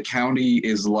 The county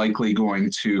is likely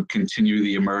going to continue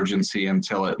the emergency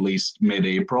until at least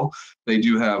mid-April. They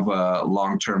do have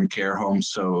long-term care homes,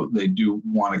 so they do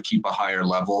want to keep a higher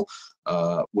level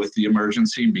with the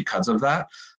emergency because of that.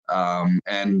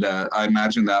 I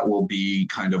imagine that will be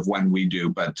kind of when we do,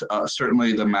 but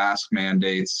certainly the mask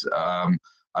mandates,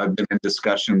 I've been in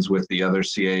discussions with the other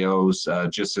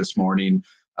CAOs just this morning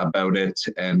about it,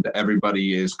 and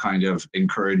everybody is kind of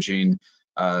encouraging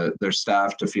their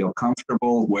staff to feel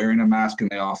comfortable wearing a mask in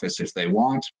the office if they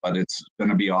want, but it's going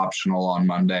to be optional on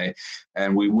Monday.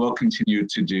 And we will continue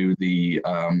to do the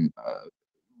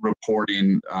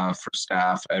reporting for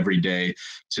staff every day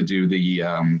to do the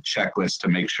checklist to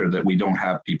make sure that we don't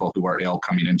have people who are ill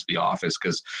coming into the office,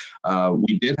 because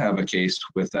we did have a case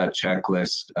with that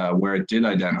checklist where it did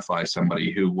identify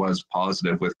somebody who was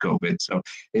positive with COVID. So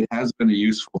it has been a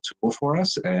useful tool for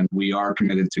us, and we are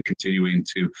committed to continuing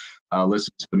to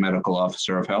listen to the medical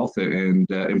officer of health and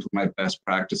implement best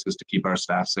practices to keep our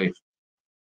staff safe.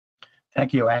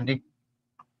 Thank you, Andy.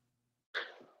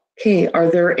 Okay, are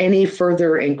there any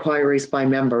further inquiries by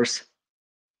members?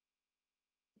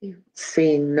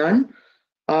 Seeing none.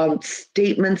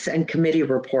 Statements and committee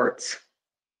reports.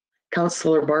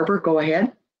 Councillor Barber, go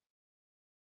ahead.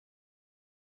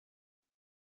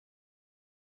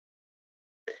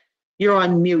 You're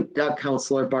on mute,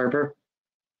 Councillor Barber.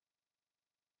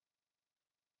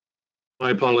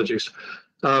 My apologies.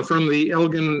 From the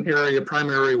Elgin area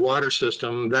primary water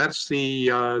system, that's the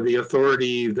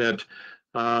authority that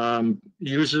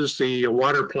uses the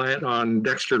water plant on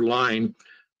Dexter Line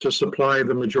to supply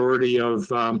the majority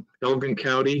of Elgin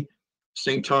County,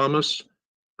 St. Thomas,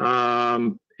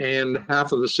 and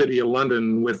half of the city of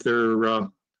London with their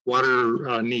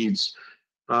water needs.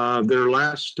 Their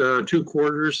last 2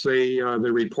 quarters, they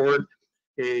report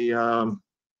no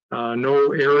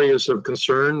areas of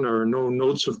concern or no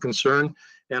notes of concern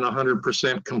and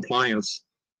 100% compliance.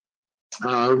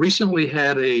 Recently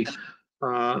had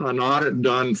an audit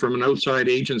done from an outside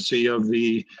agency of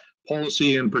the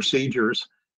policy and procedures.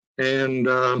 And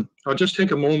I'll just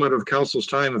take a moment of council's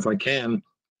time, if I can,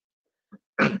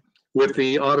 with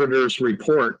the auditor's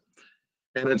report.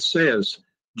 And it says,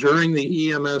 during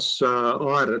the EMS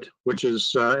audit, which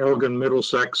is Elgin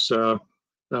Middlesex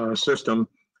system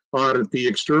audit, the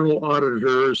external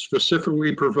auditor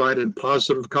specifically provided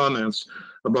positive comments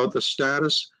about the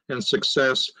status and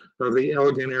success of the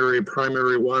Elgin area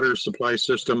primary water supply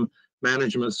system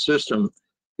management system.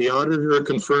 The auditor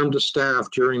confirmed to staff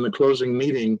during the closing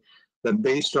meeting that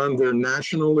based on their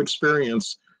national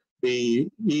experience, the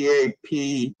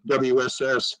EAPWSS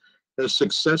has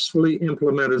successfully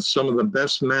implemented some of the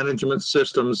best management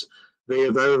systems they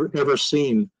have ever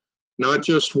seen, not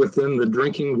just within the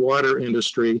drinking water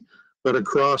industry, but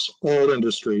across all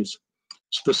industries.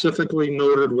 Specifically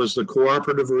noted was the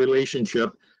cooperative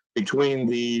relationship between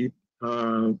the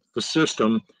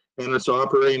system and its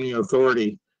operating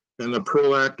authority and the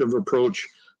proactive approach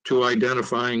to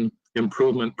identifying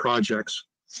improvement projects.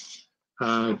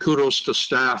 Kudos to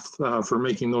staff for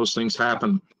making those things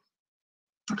happen.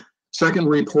 Second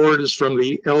report is from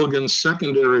the Elgin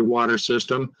secondary water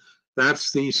system.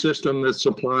 That's the system that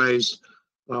supplies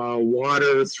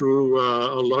water through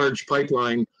a large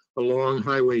pipeline along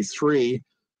Highway 3.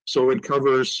 So it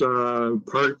covers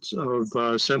parts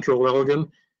of central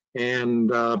Elgin and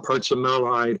parts of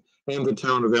Malahide and the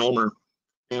town of Elmer.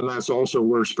 And that's also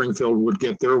where Springfield would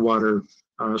get their water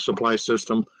supply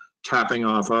system, tapping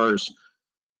off ours.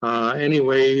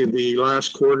 Anyway, the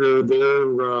last quarter,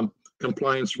 their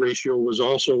compliance ratio was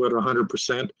also at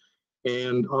 100%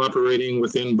 and operating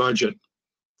within budget.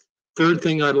 Third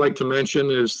thing I'd like to mention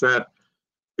is that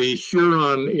the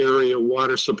Huron area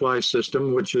water supply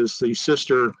system, which is the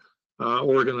sister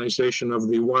organization of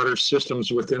the water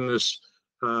systems within this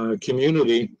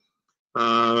community,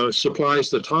 supplies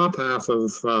the top half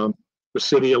of the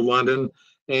city of London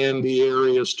and the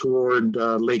areas toward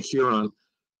Lake Huron.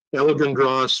 Elgin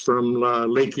draws from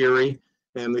Lake Erie,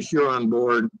 and the Huron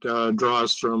board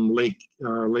draws from Lake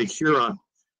Huron.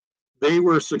 They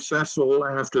were successful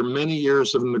after many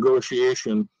years of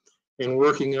negotiation in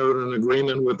working out an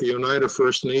agreement with the Oneida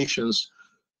First Nations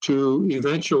to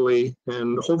eventually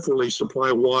and hopefully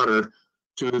supply water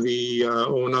to the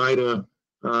Oneida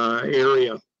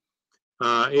area.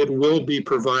 It will be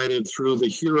provided through the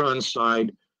Huron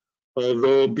side,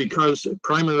 although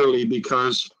primarily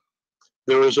because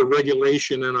there is a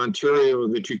regulation in Ontario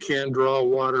that you can't draw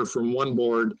water from one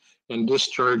board and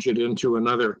discharge it into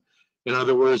another. In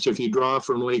other words, if you draw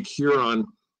from Lake Huron,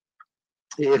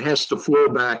 it has to flow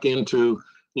back into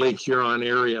Lake Huron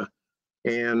area.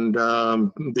 And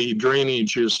the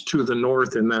drainage is to the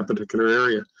north in that particular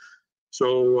area.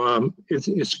 So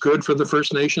it's good for the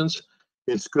First Nations.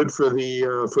 It's good for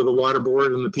the water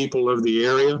board and the people of the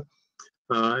area.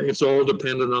 It's all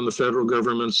dependent on the federal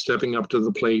government stepping up to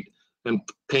the plate and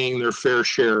paying their fair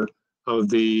share of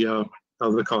the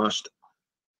cost.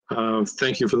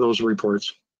 Thank you for those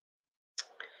reports.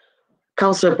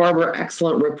 Councillor Barber,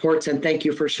 excellent reports, and thank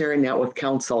you for sharing that with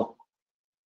council.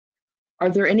 Are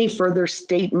there any further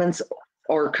statements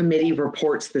or committee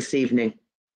reports this evening?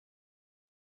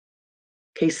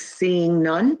 Okay, seeing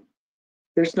none.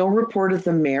 There's no report of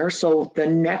the mayor, so the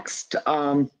next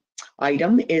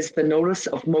item is the notice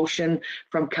of motion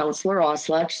from Councillor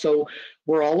Oslach. So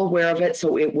we're all aware of it,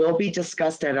 so it will be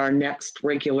discussed at our next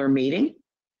regular meeting.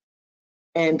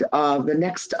 And the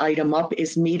next item up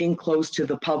is meeting closed to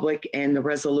the public, and the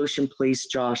resolution, please,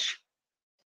 Josh.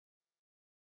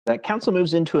 That council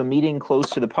moves into a meeting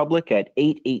closed to the public at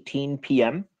 8:18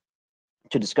 p.m.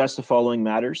 to discuss the following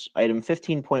matters. Item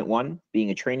 15.1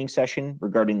 being a training session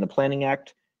regarding the Planning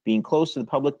Act being closed to the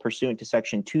public pursuant to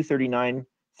section 239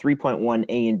 3.1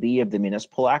 A and B of the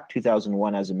Municipal Act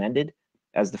 2001 as amended,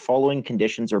 as the following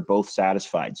conditions are both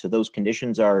satisfied. So those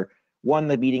conditions are: 1,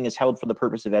 the meeting is held for the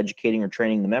purpose of educating or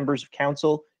training the members of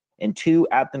council, and 2,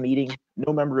 at the meeting,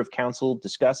 no member of council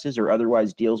discusses or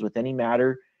otherwise deals with any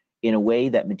matter in a way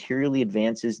that materially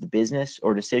advances the business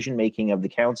or decision-making of the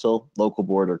council, local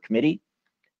board, or committee.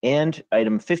 And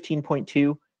item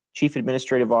 15.2, Chief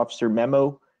Administrative Officer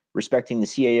memo respecting the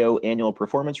CAO annual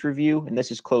performance review, and this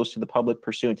is closed to the public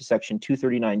pursuant to section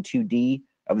 239 2D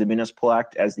of the Municipal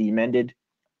Act as the amended,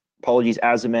 apologies,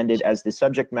 as amended, as the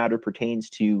subject matter pertains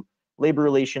to labor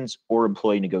relations or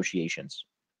employee negotiations.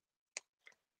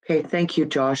 Okay, thank you,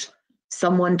 Josh.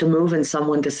 Someone to move and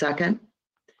someone to second.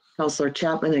 Councillor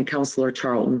Chapman and Councillor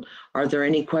Charlton. Are there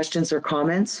any questions or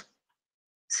comments?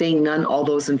 Seeing none, all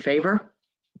those in favor?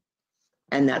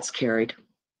 And that's carried.